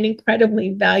 but an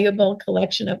incredibly valuable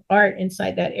collection of art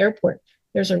inside that airport.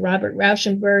 There's a Robert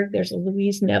Rauschenberg, there's a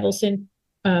Louise Nevelson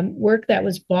work that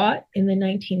was bought in the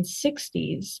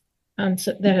 1960s,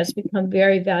 so that has become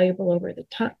very valuable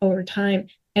over time.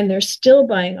 And they're still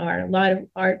buying art, a lot of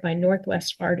art by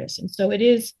Northwest artists. And so it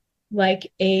is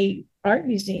like a art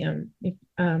museum.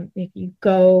 If you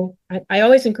go, I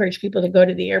always encourage people to go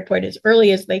to the airport as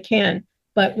early as they can.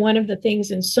 But one of the things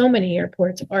in so many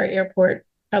airports, our airport,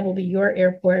 probably your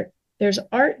airport, there's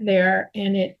art there,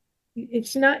 and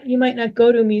it's not, you might not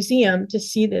go to a museum to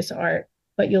see this art,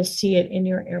 but you'll see it in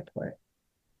your airport.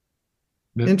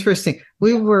 Interesting.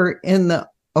 We were in the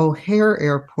O'Hare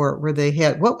airport where they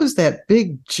had, what was that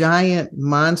big, giant,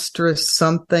 monstrous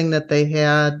something that they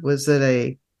had? Was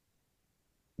it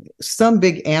some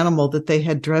big animal that they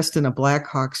had dressed in a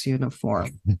Blackhawks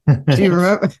uniform? Do you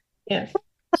remember? Yes.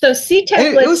 So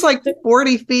SeaTac it was like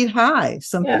 40 feet high,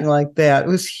 something like that. It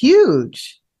was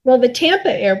huge. Well, the Tampa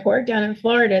airport down in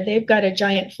Florida, they've got a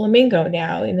giant flamingo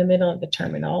now in the middle of the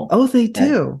terminal. Oh, they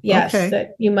do? Yes, okay.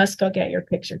 That you must go get your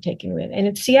picture taken with. And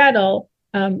in Seattle,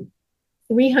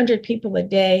 300 people a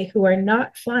day who are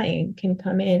not flying can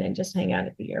come in and just hang out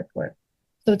at the airport.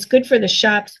 So it's good for the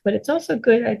shops, but it's also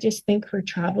good, I just think, for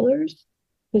travelers,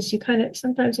 because you kind of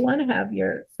sometimes want to have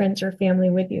your friends or family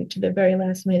with you to the very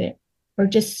last minute. Or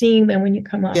just seeing them when you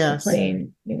come off the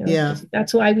plane,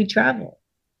 that's why we travel.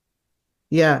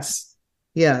 Yes.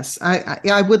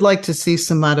 I would like to see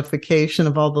some modification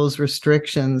of all those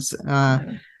restrictions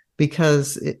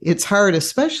because it's hard,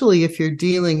 especially if you're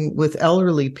dealing with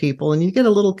elderly people and you get a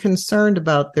little concerned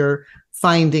about their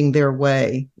finding their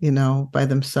way, by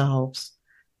themselves.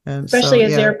 And especially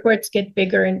as airports get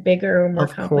bigger and bigger or more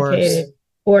complicated,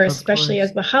 or especially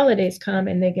as the holidays come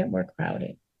and they get more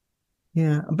crowded.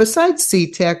 Yeah. Besides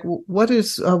SeaTac, what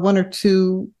is 1 or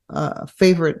 2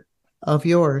 favorite of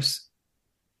yours?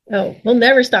 Oh, we'll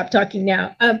never stop talking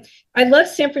now. I love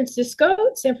San Francisco.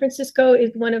 San Francisco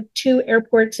is one of 2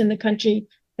 airports in the country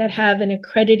that have an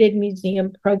accredited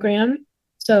museum program.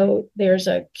 So there's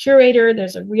a curator,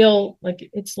 there's a real,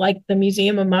 it's like the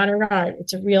Museum of Modern Art.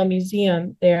 It's a real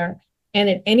museum there. And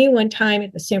at any one time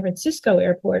at the San Francisco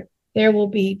airport, there will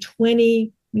be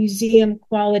 20 museum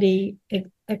quality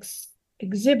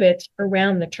exhibits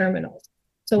around the terminals.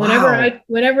 So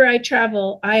whenever I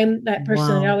travel, I'm that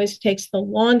person that always takes the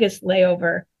longest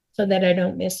layover so that I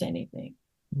don't miss anything.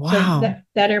 Wow. So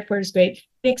that airport is great.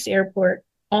 Phoenix Airport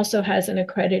also has an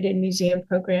accredited museum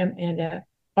program and a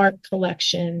art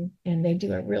collection, and they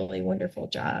do a really wonderful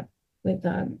job with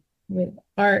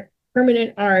art,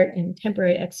 permanent art, and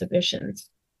temporary exhibitions.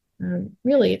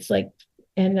 Really, it's like,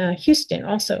 and Houston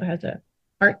also has a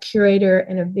art curator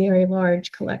and a very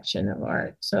large collection of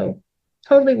art. So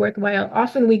totally worthwhile.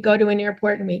 Often we go to an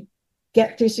airport and we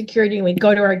get through security and we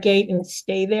go to our gate and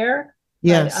stay there.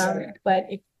 Yes. But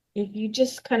if you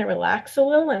just kind of relax a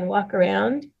little and walk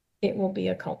around, it will be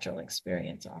a cultural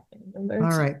experience often.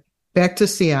 All right. Back to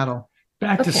Seattle.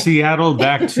 Back to Seattle,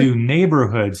 back to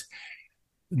neighborhoods.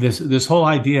 This whole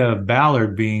idea of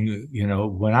Ballard being,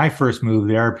 when I first moved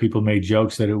there, people made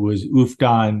jokes that it was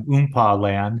Oofdan Oompa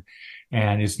land,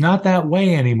 and it's not that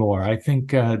way anymore. I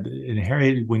think,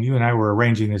 Harriet, when you and I were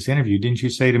arranging this interview, didn't you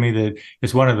say to me that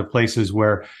it's one of the places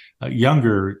where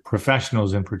younger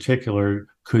professionals in particular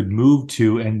could move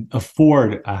to and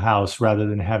afford a house rather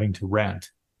than having to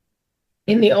rent?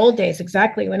 In the old days,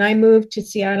 exactly. When I moved to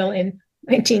Seattle in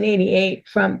 1988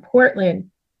 from Portland,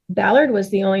 Ballard was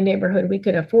the only neighborhood we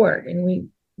could afford. And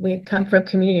we had come from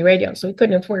community radio, so we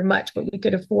couldn't afford much, but we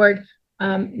could afford,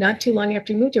 not too long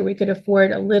after we moved here, we could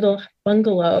afford a little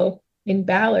bungalow in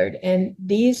Ballard. And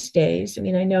these days, I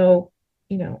mean, I know,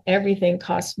 everything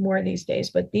costs more these days,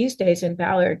 but these days in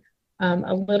Ballard,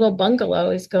 a little bungalow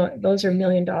those are $1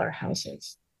 million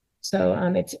houses.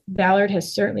 So Ballard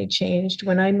has certainly changed.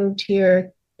 When I moved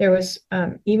here, there was,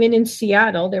 even in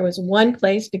Seattle, there was one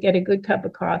place to get a good cup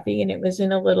of coffee, and it was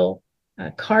in a little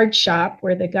card shop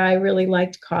where the guy really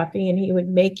liked coffee, and he would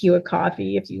make you a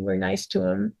coffee if you were nice to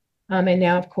him. And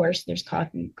now, of course, there's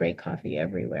great coffee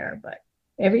everywhere, but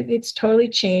it's totally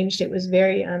changed. It was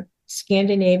very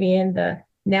Scandinavian. The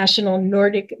National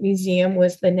Nordic Museum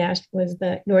was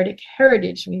the Nordic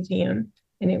Heritage Museum,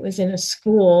 and it was in a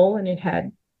school, and it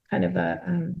had kind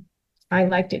of I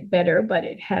liked it better, but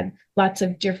it had lots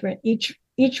of different, each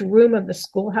room of the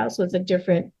schoolhouse was a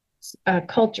different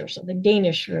culture. So the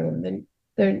Danish room,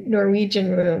 the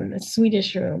Norwegian room, the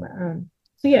Swedish room.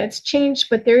 So yeah, it's changed,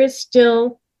 but there is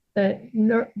still the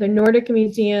Nordic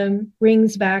Museum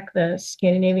brings back the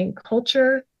Scandinavian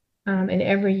culture. And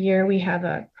every year we have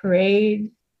a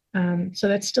parade. So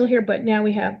that's still here, but now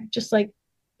we have, just like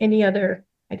any other,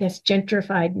 I guess,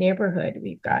 gentrified neighborhood,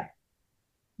 we've got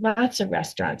lots of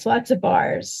restaurants, lots of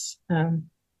bars,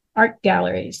 art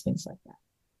galleries, things like that.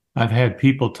 I've had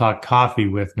people talk coffee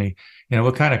with me.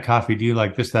 What kind of coffee do you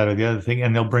like? This, that, or the other thing.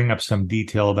 And they'll bring up some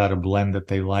detail about a blend that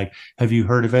they like. Have you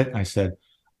heard of it? I said,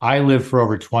 I lived for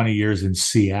over 20 years in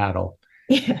Seattle,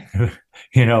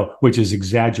 which is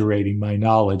exaggerating my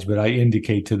knowledge, but I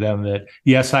indicate to them that,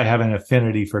 yes, I have an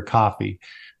affinity for coffee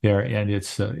there. And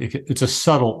it's a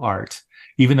subtle art.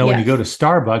 Even though when you go to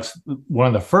Starbucks, one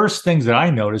of the first things that I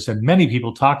notice, and many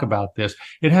people talk about this,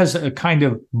 it has a kind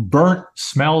of burnt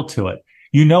smell to it.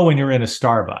 When you're in a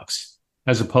Starbucks,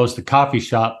 as opposed to coffee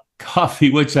shop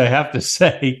coffee, which I have to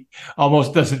say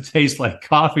almost doesn't taste like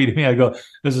coffee to me. I go,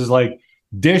 this is like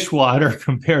dishwater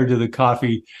compared to the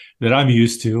coffee that I'm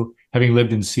used to, having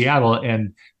lived in Seattle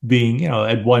and being,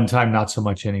 at one time, not so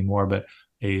much anymore, but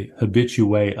a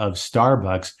habitué of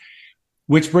Starbucks.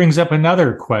 Which brings up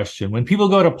another question. When people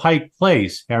go to Pike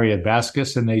Place, Harriet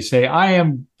Baskas, and they say, I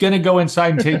am going to go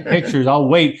inside and take pictures, I'll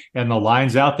wait. And the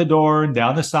line's out the door and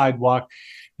down the sidewalk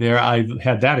there. I've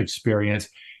had that experience.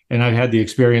 And I've had the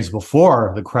experience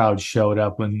before the crowd showed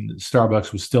up when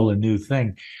Starbucks was still a new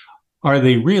thing. Are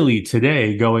they really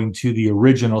today going to the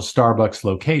original Starbucks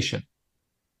location?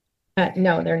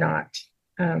 No, they're not.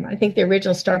 I think the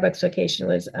original Starbucks location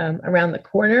was around the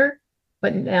corner,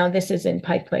 but now this is in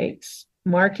Pike Place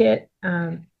Market,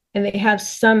 and they have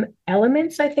some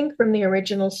elements, I think, from the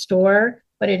original store,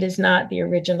 but it is not the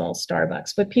original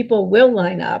Starbucks. But people will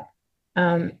line up,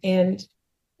 and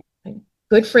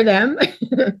good for them.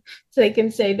 So they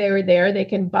can say they were there. They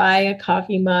can buy a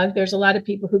coffee mug. There's a lot of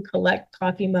people who collect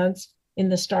coffee mugs in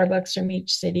the Starbucks from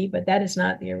each city, but that is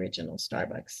not the original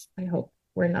Starbucks. I hope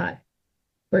we're not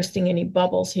bursting any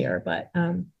bubbles here, but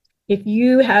if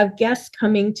you have guests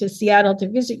coming to Seattle to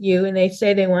visit you and they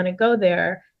say they want to go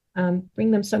there,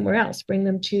 bring them somewhere else. Bring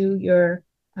them to your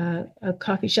a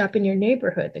coffee shop in your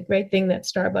neighborhood. The great thing that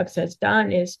Starbucks has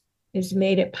done is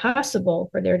made it possible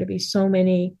for there to be so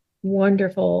many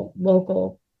wonderful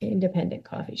local independent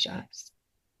coffee shops.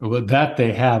 Well, that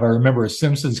they have. I remember a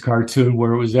Simpsons cartoon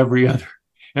where it was every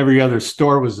other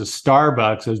store was a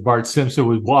Starbucks as Bart Simpson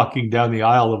was walking down the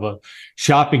aisle of a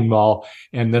shopping mall.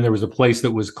 And then there was a place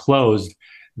that was closed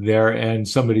there. And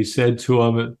somebody said to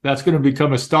him, that's going to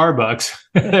become a Starbucks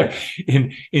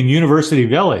in University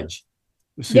Village.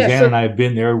 Suzanne and I have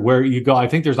been there where you go. I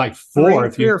think there's like four,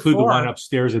 if you include the one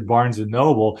upstairs at Barnes and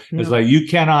Noble. It's like you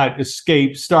cannot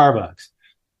escape Starbucks.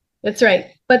 That's right.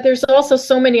 But there's also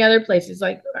so many other places,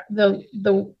 like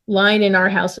the line in our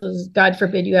house is, God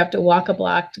forbid you have to walk a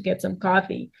block to get some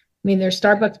coffee. I mean, there's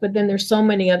Starbucks, but then there's so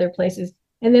many other places.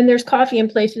 And then there's coffee in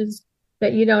places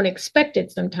that you don't expect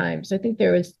it sometimes. I think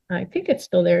it's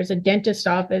still there. There's a dentist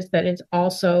office that is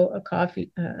also a coffee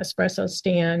espresso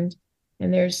stand.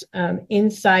 And there's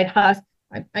inside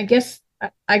I guess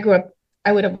I grew up,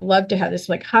 I would have loved to have this,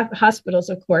 like hospitals,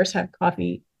 of course, have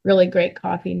coffee, really great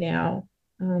coffee now.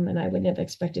 And I wouldn't have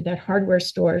expected that. Hardware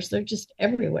stores, they're just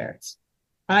everywhere.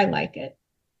 I like it.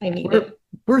 I need it.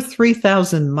 We're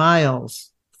 3,000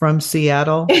 miles from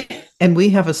Seattle, and we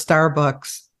have a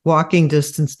Starbucks walking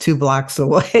distance 2 blocks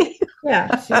away.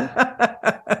 Yeah. See?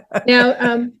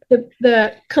 Now,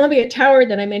 the Columbia Tower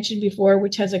that I mentioned before,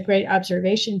 which has a great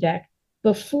observation deck,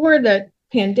 before the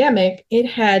pandemic, it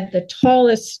had the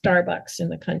tallest Starbucks in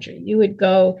the country. You would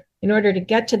go, in order to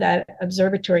get to that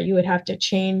observatory, you would have to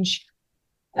change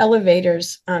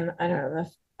elevators on, I don't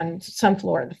know, on some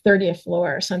floor, the 30th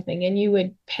floor or something, and you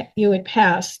would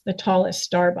pass the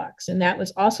tallest Starbucks. And that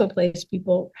was also a place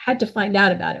people had to find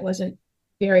out about. It wasn't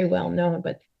very well known,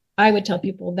 but I would tell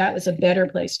people that was a better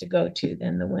place to go to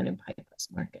than the one in Pike Place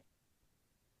Market.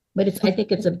 But I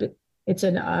think it's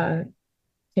a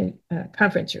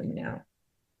conference room now.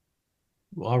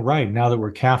 All right. Now that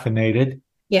we're caffeinated,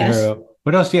 yes.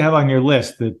 What else do you have on your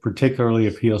list that particularly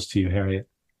appeals to you, Harriet?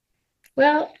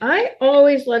 Well, I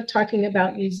always love talking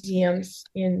about museums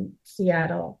in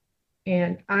Seattle,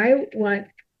 and I want.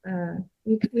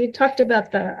 We talked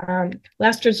about the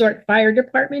Last Resort Fire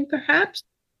Department, perhaps.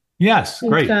 Yes,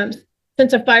 great.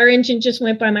 Since a fire engine just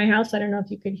went by my house, I don't know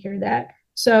if you could hear that.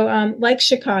 So, like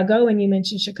Chicago, when you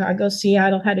mentioned Chicago,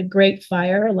 Seattle had a great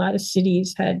fire. A lot of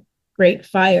cities had great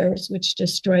fires, which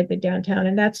destroyed the downtown,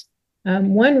 and that's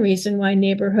one reason why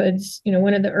neighborhoods.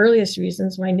 One of the earliest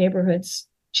reasons why neighborhoods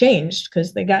changed,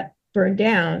 because they got burned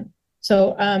down.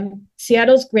 So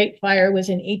Seattle's Great Fire was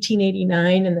in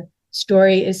 1889, and the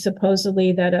story is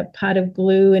supposedly that a pot of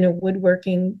glue in a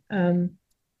woodworking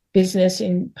business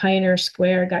in Pioneer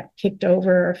Square got kicked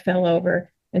over or fell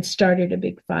over and started a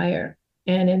big fire.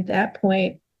 And at that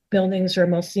point, buildings were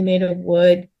mostly made of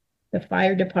wood. The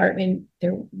fire department,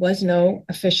 there was no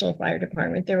official fire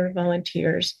department. There were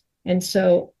volunteers. And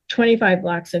so 25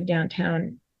 blocks of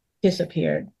downtown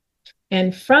disappeared.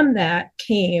 And from that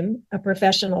came a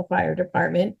professional fire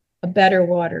department, a better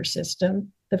water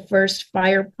system, the first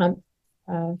fire pump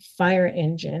fire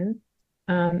engine,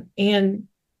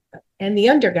 and the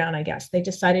underground, I guess. They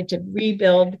decided to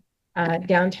rebuild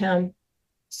downtown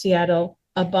Seattle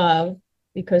above,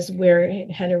 because where it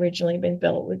had originally been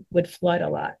built would flood a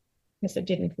lot. I guess it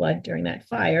didn't flood during that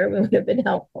fire. It would have been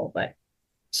helpful. But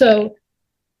so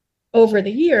over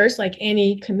the years, like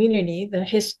any community, the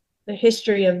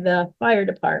history of the fire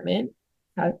department,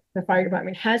 the fire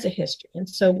department has a history. And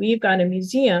so we've got a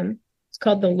museum. It's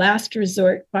called the Last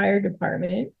Resort Fire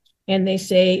Department. And they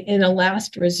say in a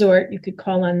last resort, you could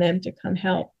call on them to come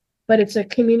help. But it's a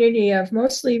community of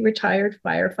mostly retired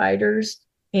firefighters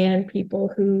and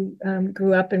people who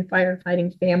grew up in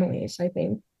firefighting families, I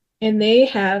think. And they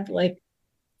have like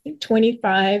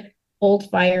 25 old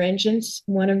fire engines.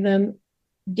 One of them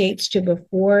dates to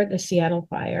before the Seattle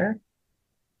fire.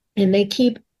 And they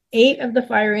keep 8 of the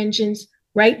fire engines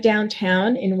right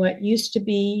downtown in what used to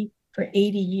be, for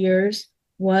 80 years,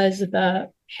 was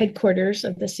the headquarters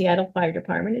of the Seattle Fire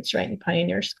Department. It's right in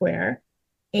Pioneer Square.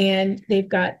 And they've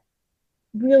got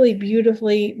really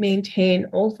beautifully maintained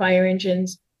old fire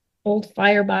engines, old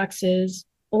fireboxes,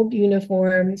 old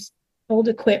uniforms, old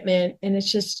equipment. And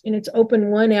it's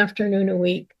open one afternoon a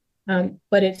week.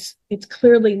 But it's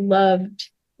clearly loved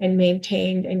and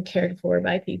maintained and cared for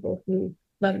by people who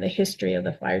love the history of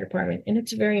the fire department. And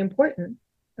it's very important,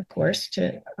 of course,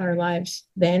 to our lives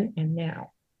then and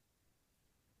now.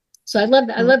 So I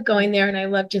love going there, and I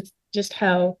love just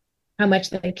how much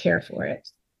they care for it.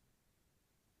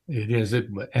 It is,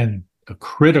 and a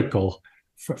critical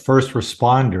first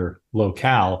responder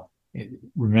locale,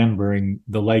 remembering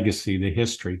the legacy, the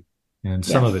history, and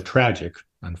some of it tragic,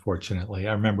 unfortunately.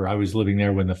 I remember I was living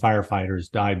there when the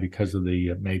firefighters died because of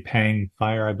the May Pang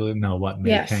fire, I believe. No, what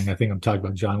May Pang? I think I'm talking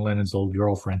about John Lennon's old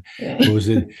girlfriend. Yeah. It was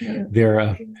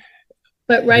there.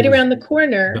 But right around the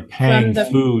corner, the Pang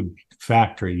food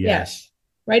factory. Yes,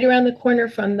 right around the corner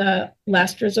from the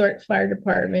Last Resort Fire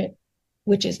Department,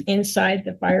 which is inside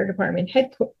the fire department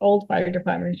old fire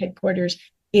department headquarters,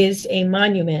 is a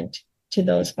monument to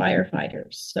those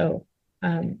firefighters. So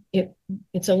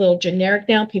it's a little generic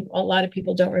now. A lot of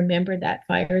people don't remember that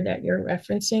fire that you're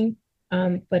referencing,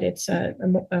 but it's a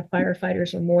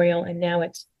firefighters memorial, and now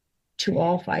it's to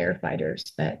all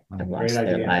firefighters that have lost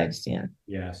their lives. Yeah.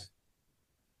 Yes.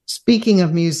 Speaking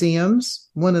of museums,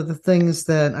 one of the things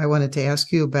that I wanted to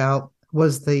ask you about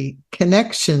was the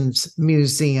Connections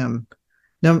Museum,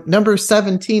 number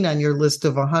 17 on your list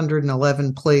of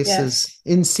 111 places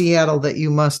in Seattle that you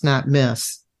must not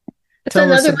miss.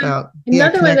 Tell us about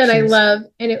another one that I love,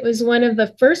 and it was one of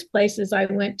the first places I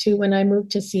went to when I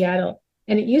moved to Seattle.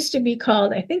 And it used to be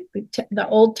called, I think, the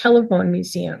Old Telephone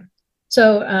Museum.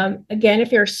 So again,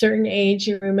 if you're a certain age,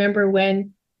 you remember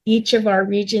when each of our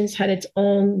regions had its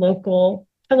own local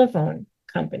telephone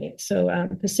company. So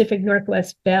Pacific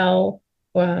Northwest Bell,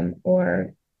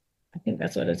 or I think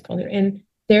that's what it's called. And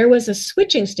there was a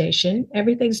switching station.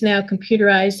 Everything's now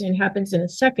computerized and happens in a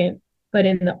second. But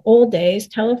in the old days,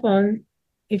 telephone,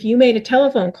 if you made a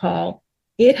telephone call,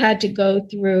 it had to go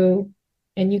through,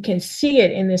 and you can see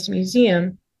it in this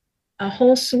museum, a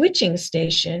whole switching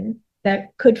station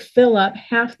that could fill up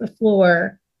half the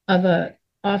floor of a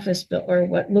office or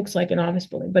what looks like an office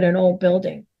building, but an old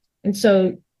building. And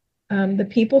so the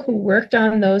people who worked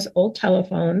on those old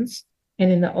telephones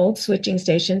and in the old switching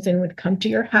stations and would come to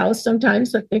your house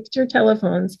sometimes to fix your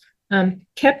telephones,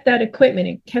 kept that equipment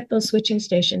and kept those switching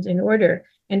stations in order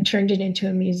and turned it into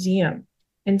a museum.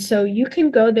 And so you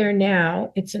can go there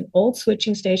now. It's an old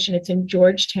switching station. It's in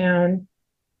Georgetown.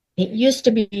 It used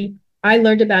to be, I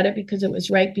learned about it because it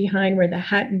was right behind where the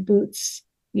Hat and Boots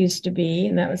used to be.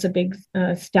 And that was a big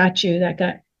statue that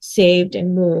got saved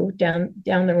and moved down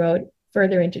the road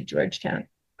further into Georgetown.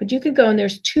 But you could go, and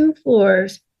there's 2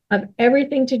 floors of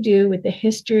everything to do with the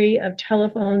history of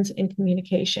telephones and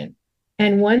communication.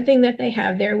 And one thing that they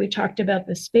have there, we talked about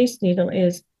the Space Needle,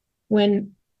 is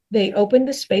when they opened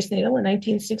the Space Needle in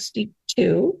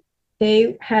 1962,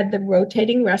 they had the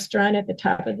rotating restaurant at the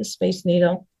top of the Space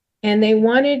Needle, and they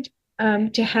wanted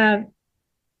they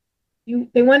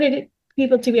wanted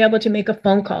people to be able to make a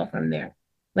phone call from there,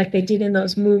 like they did in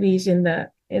those movies in the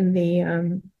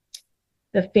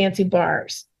fancy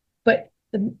bars. But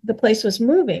the place was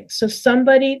moving, so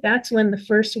that's when the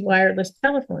first wireless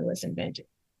telephone was invented.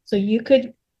 So you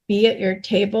could be at your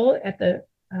table at the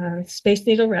Space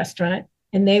Needle restaurant,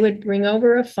 and they would bring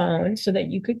over a phone so that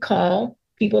you could call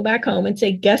people back home and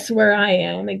say, guess where I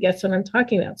am and guess what I'm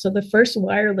talking about. So the first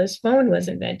wireless phone was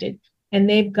invented, and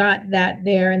they've got that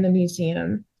there in the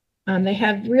museum. They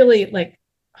have really like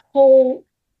a whole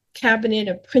cabinet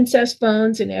of princess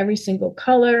phones in every single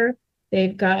color.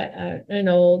 They've got an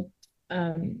old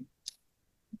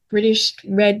British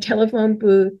red telephone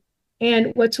booth.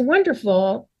 And what's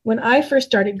wonderful, when I first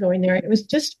started going there,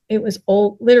 it was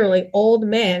old, literally old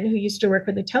men who used to work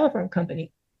for the telephone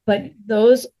company. But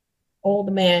those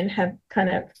old men have kind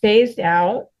of phased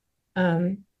out.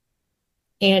 And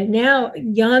now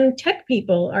young tech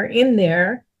people are in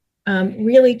there,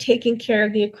 really taking care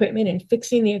of the equipment and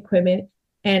fixing the equipment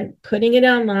and putting it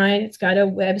online. It's got a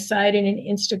website and an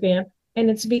Instagram, and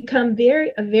it's become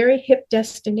a very hip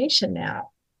destination now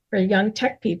for young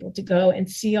tech people to go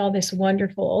and see all this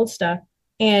wonderful old stuff.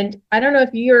 And I don't know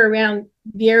if you're around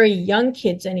very young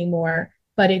kids anymore,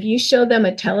 but if you show them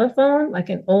a telephone, like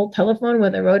an old telephone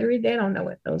with a rotary, they don't know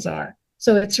what those are.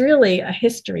 So it's really a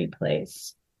history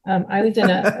place. I was in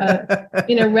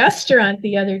a restaurant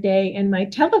the other day, and my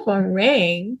telephone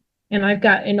rang, and I've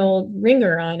got an old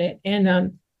ringer on it.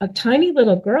 And a tiny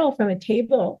little girl from a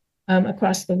table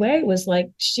across the way was like,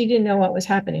 she didn't know what was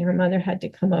happening. Her mother had to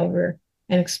come over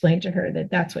and explain to her that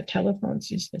that's what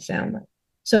telephones used to sound like.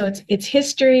 So it's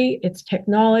history, it's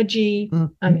technology,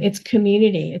 it's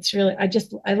community. It's really, I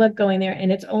love going there,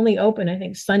 and it's only open, I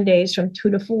think, Sundays from 2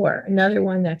 to 4. Another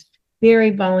one that's very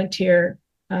volunteer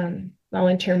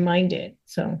minded.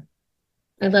 So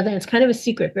I love that. It's kind of a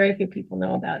secret. Very few people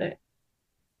know about it.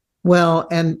 Well,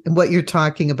 and what you're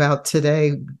talking about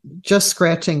today, just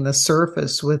scratching the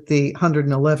surface with the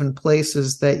 111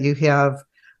 places that you have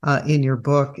in your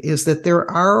book, is that there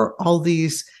are all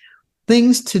these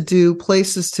things to do,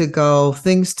 places to go,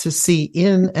 things to see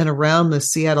in and around the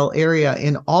Seattle area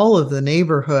in all of the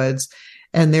neighborhoods.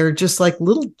 And they're just like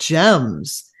little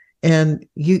gems. And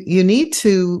you need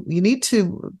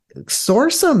to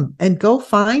source them and go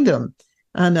find them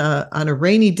on a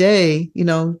rainy day.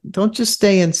 Don't just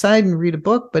stay inside and read a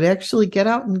book, but actually get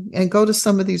out and go to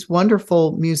some of these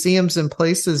wonderful museums and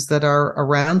places that are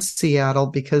around Seattle,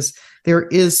 because there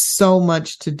is so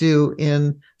much to do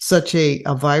in such a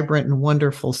vibrant and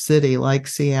wonderful city like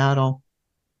Seattle.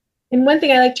 And one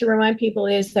thing I like to remind people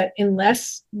is that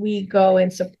unless we go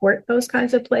and support those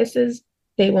kinds of places,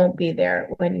 they won't be there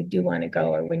when you do want to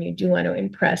go, or when you do want to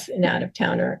impress an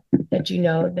out-of-towner that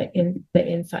the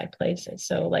inside places.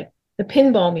 So like the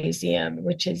Pinball Museum,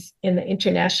 which is in the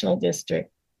International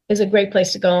District, is a great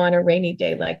place to go on a rainy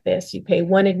day like this. You pay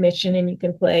one admission and you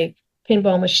can play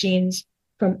pinball machines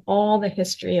from all the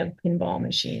history of pinball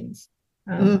machines.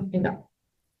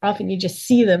 Often you just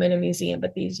see them in a museum,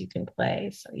 but these you can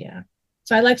play. So yeah.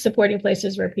 So I like supporting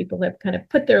places where people have kind of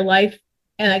put their life,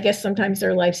 and I guess sometimes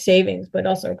their life savings, but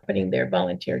also putting their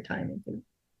volunteer time into.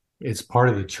 It's part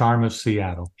of the charm of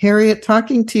Seattle. Harriet,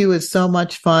 talking to you is so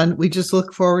much fun. We just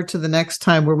look forward to the next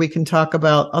time where we can talk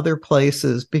about other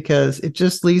places, because it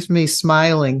just leaves me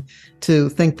smiling to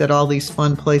think that all these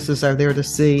fun places are there to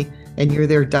see and you're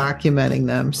there documenting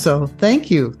them. So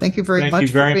thank you. Thank you very much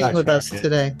for being with us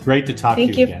today. Great to talk to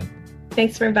you again.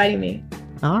 Thanks for inviting me.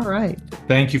 All right.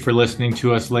 Thank you for listening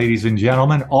to us, ladies and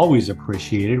gentlemen. Always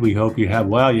appreciated. We hope you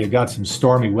got some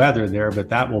stormy weather there, but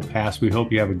that will pass. We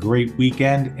hope you have a great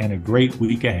weekend and a great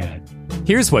week ahead.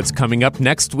 Here's what's coming up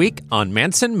next week on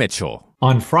Mantz and Mitchell.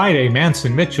 On Friday, Mantz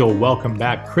and Mitchell welcome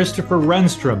back Christopher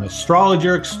Renstrom,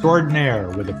 astrologer extraordinaire,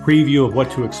 with a preview of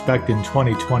what to expect in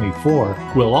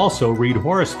 2024. We'll also read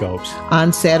horoscopes.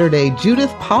 On Saturday,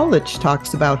 Judith Paulich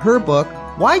talks about her book,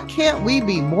 Why Can't We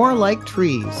Be More Like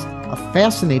Trees? A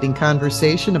fascinating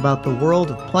conversation about the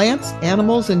world of plants,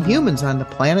 animals, and humans on the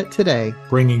planet today.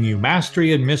 Bringing you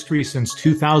mastery and mystery since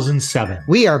 2007.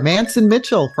 We are Mantz and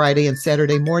Mitchell, Friday and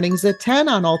Saturday mornings at 10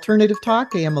 on Alternative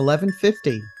Talk, AM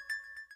 1150.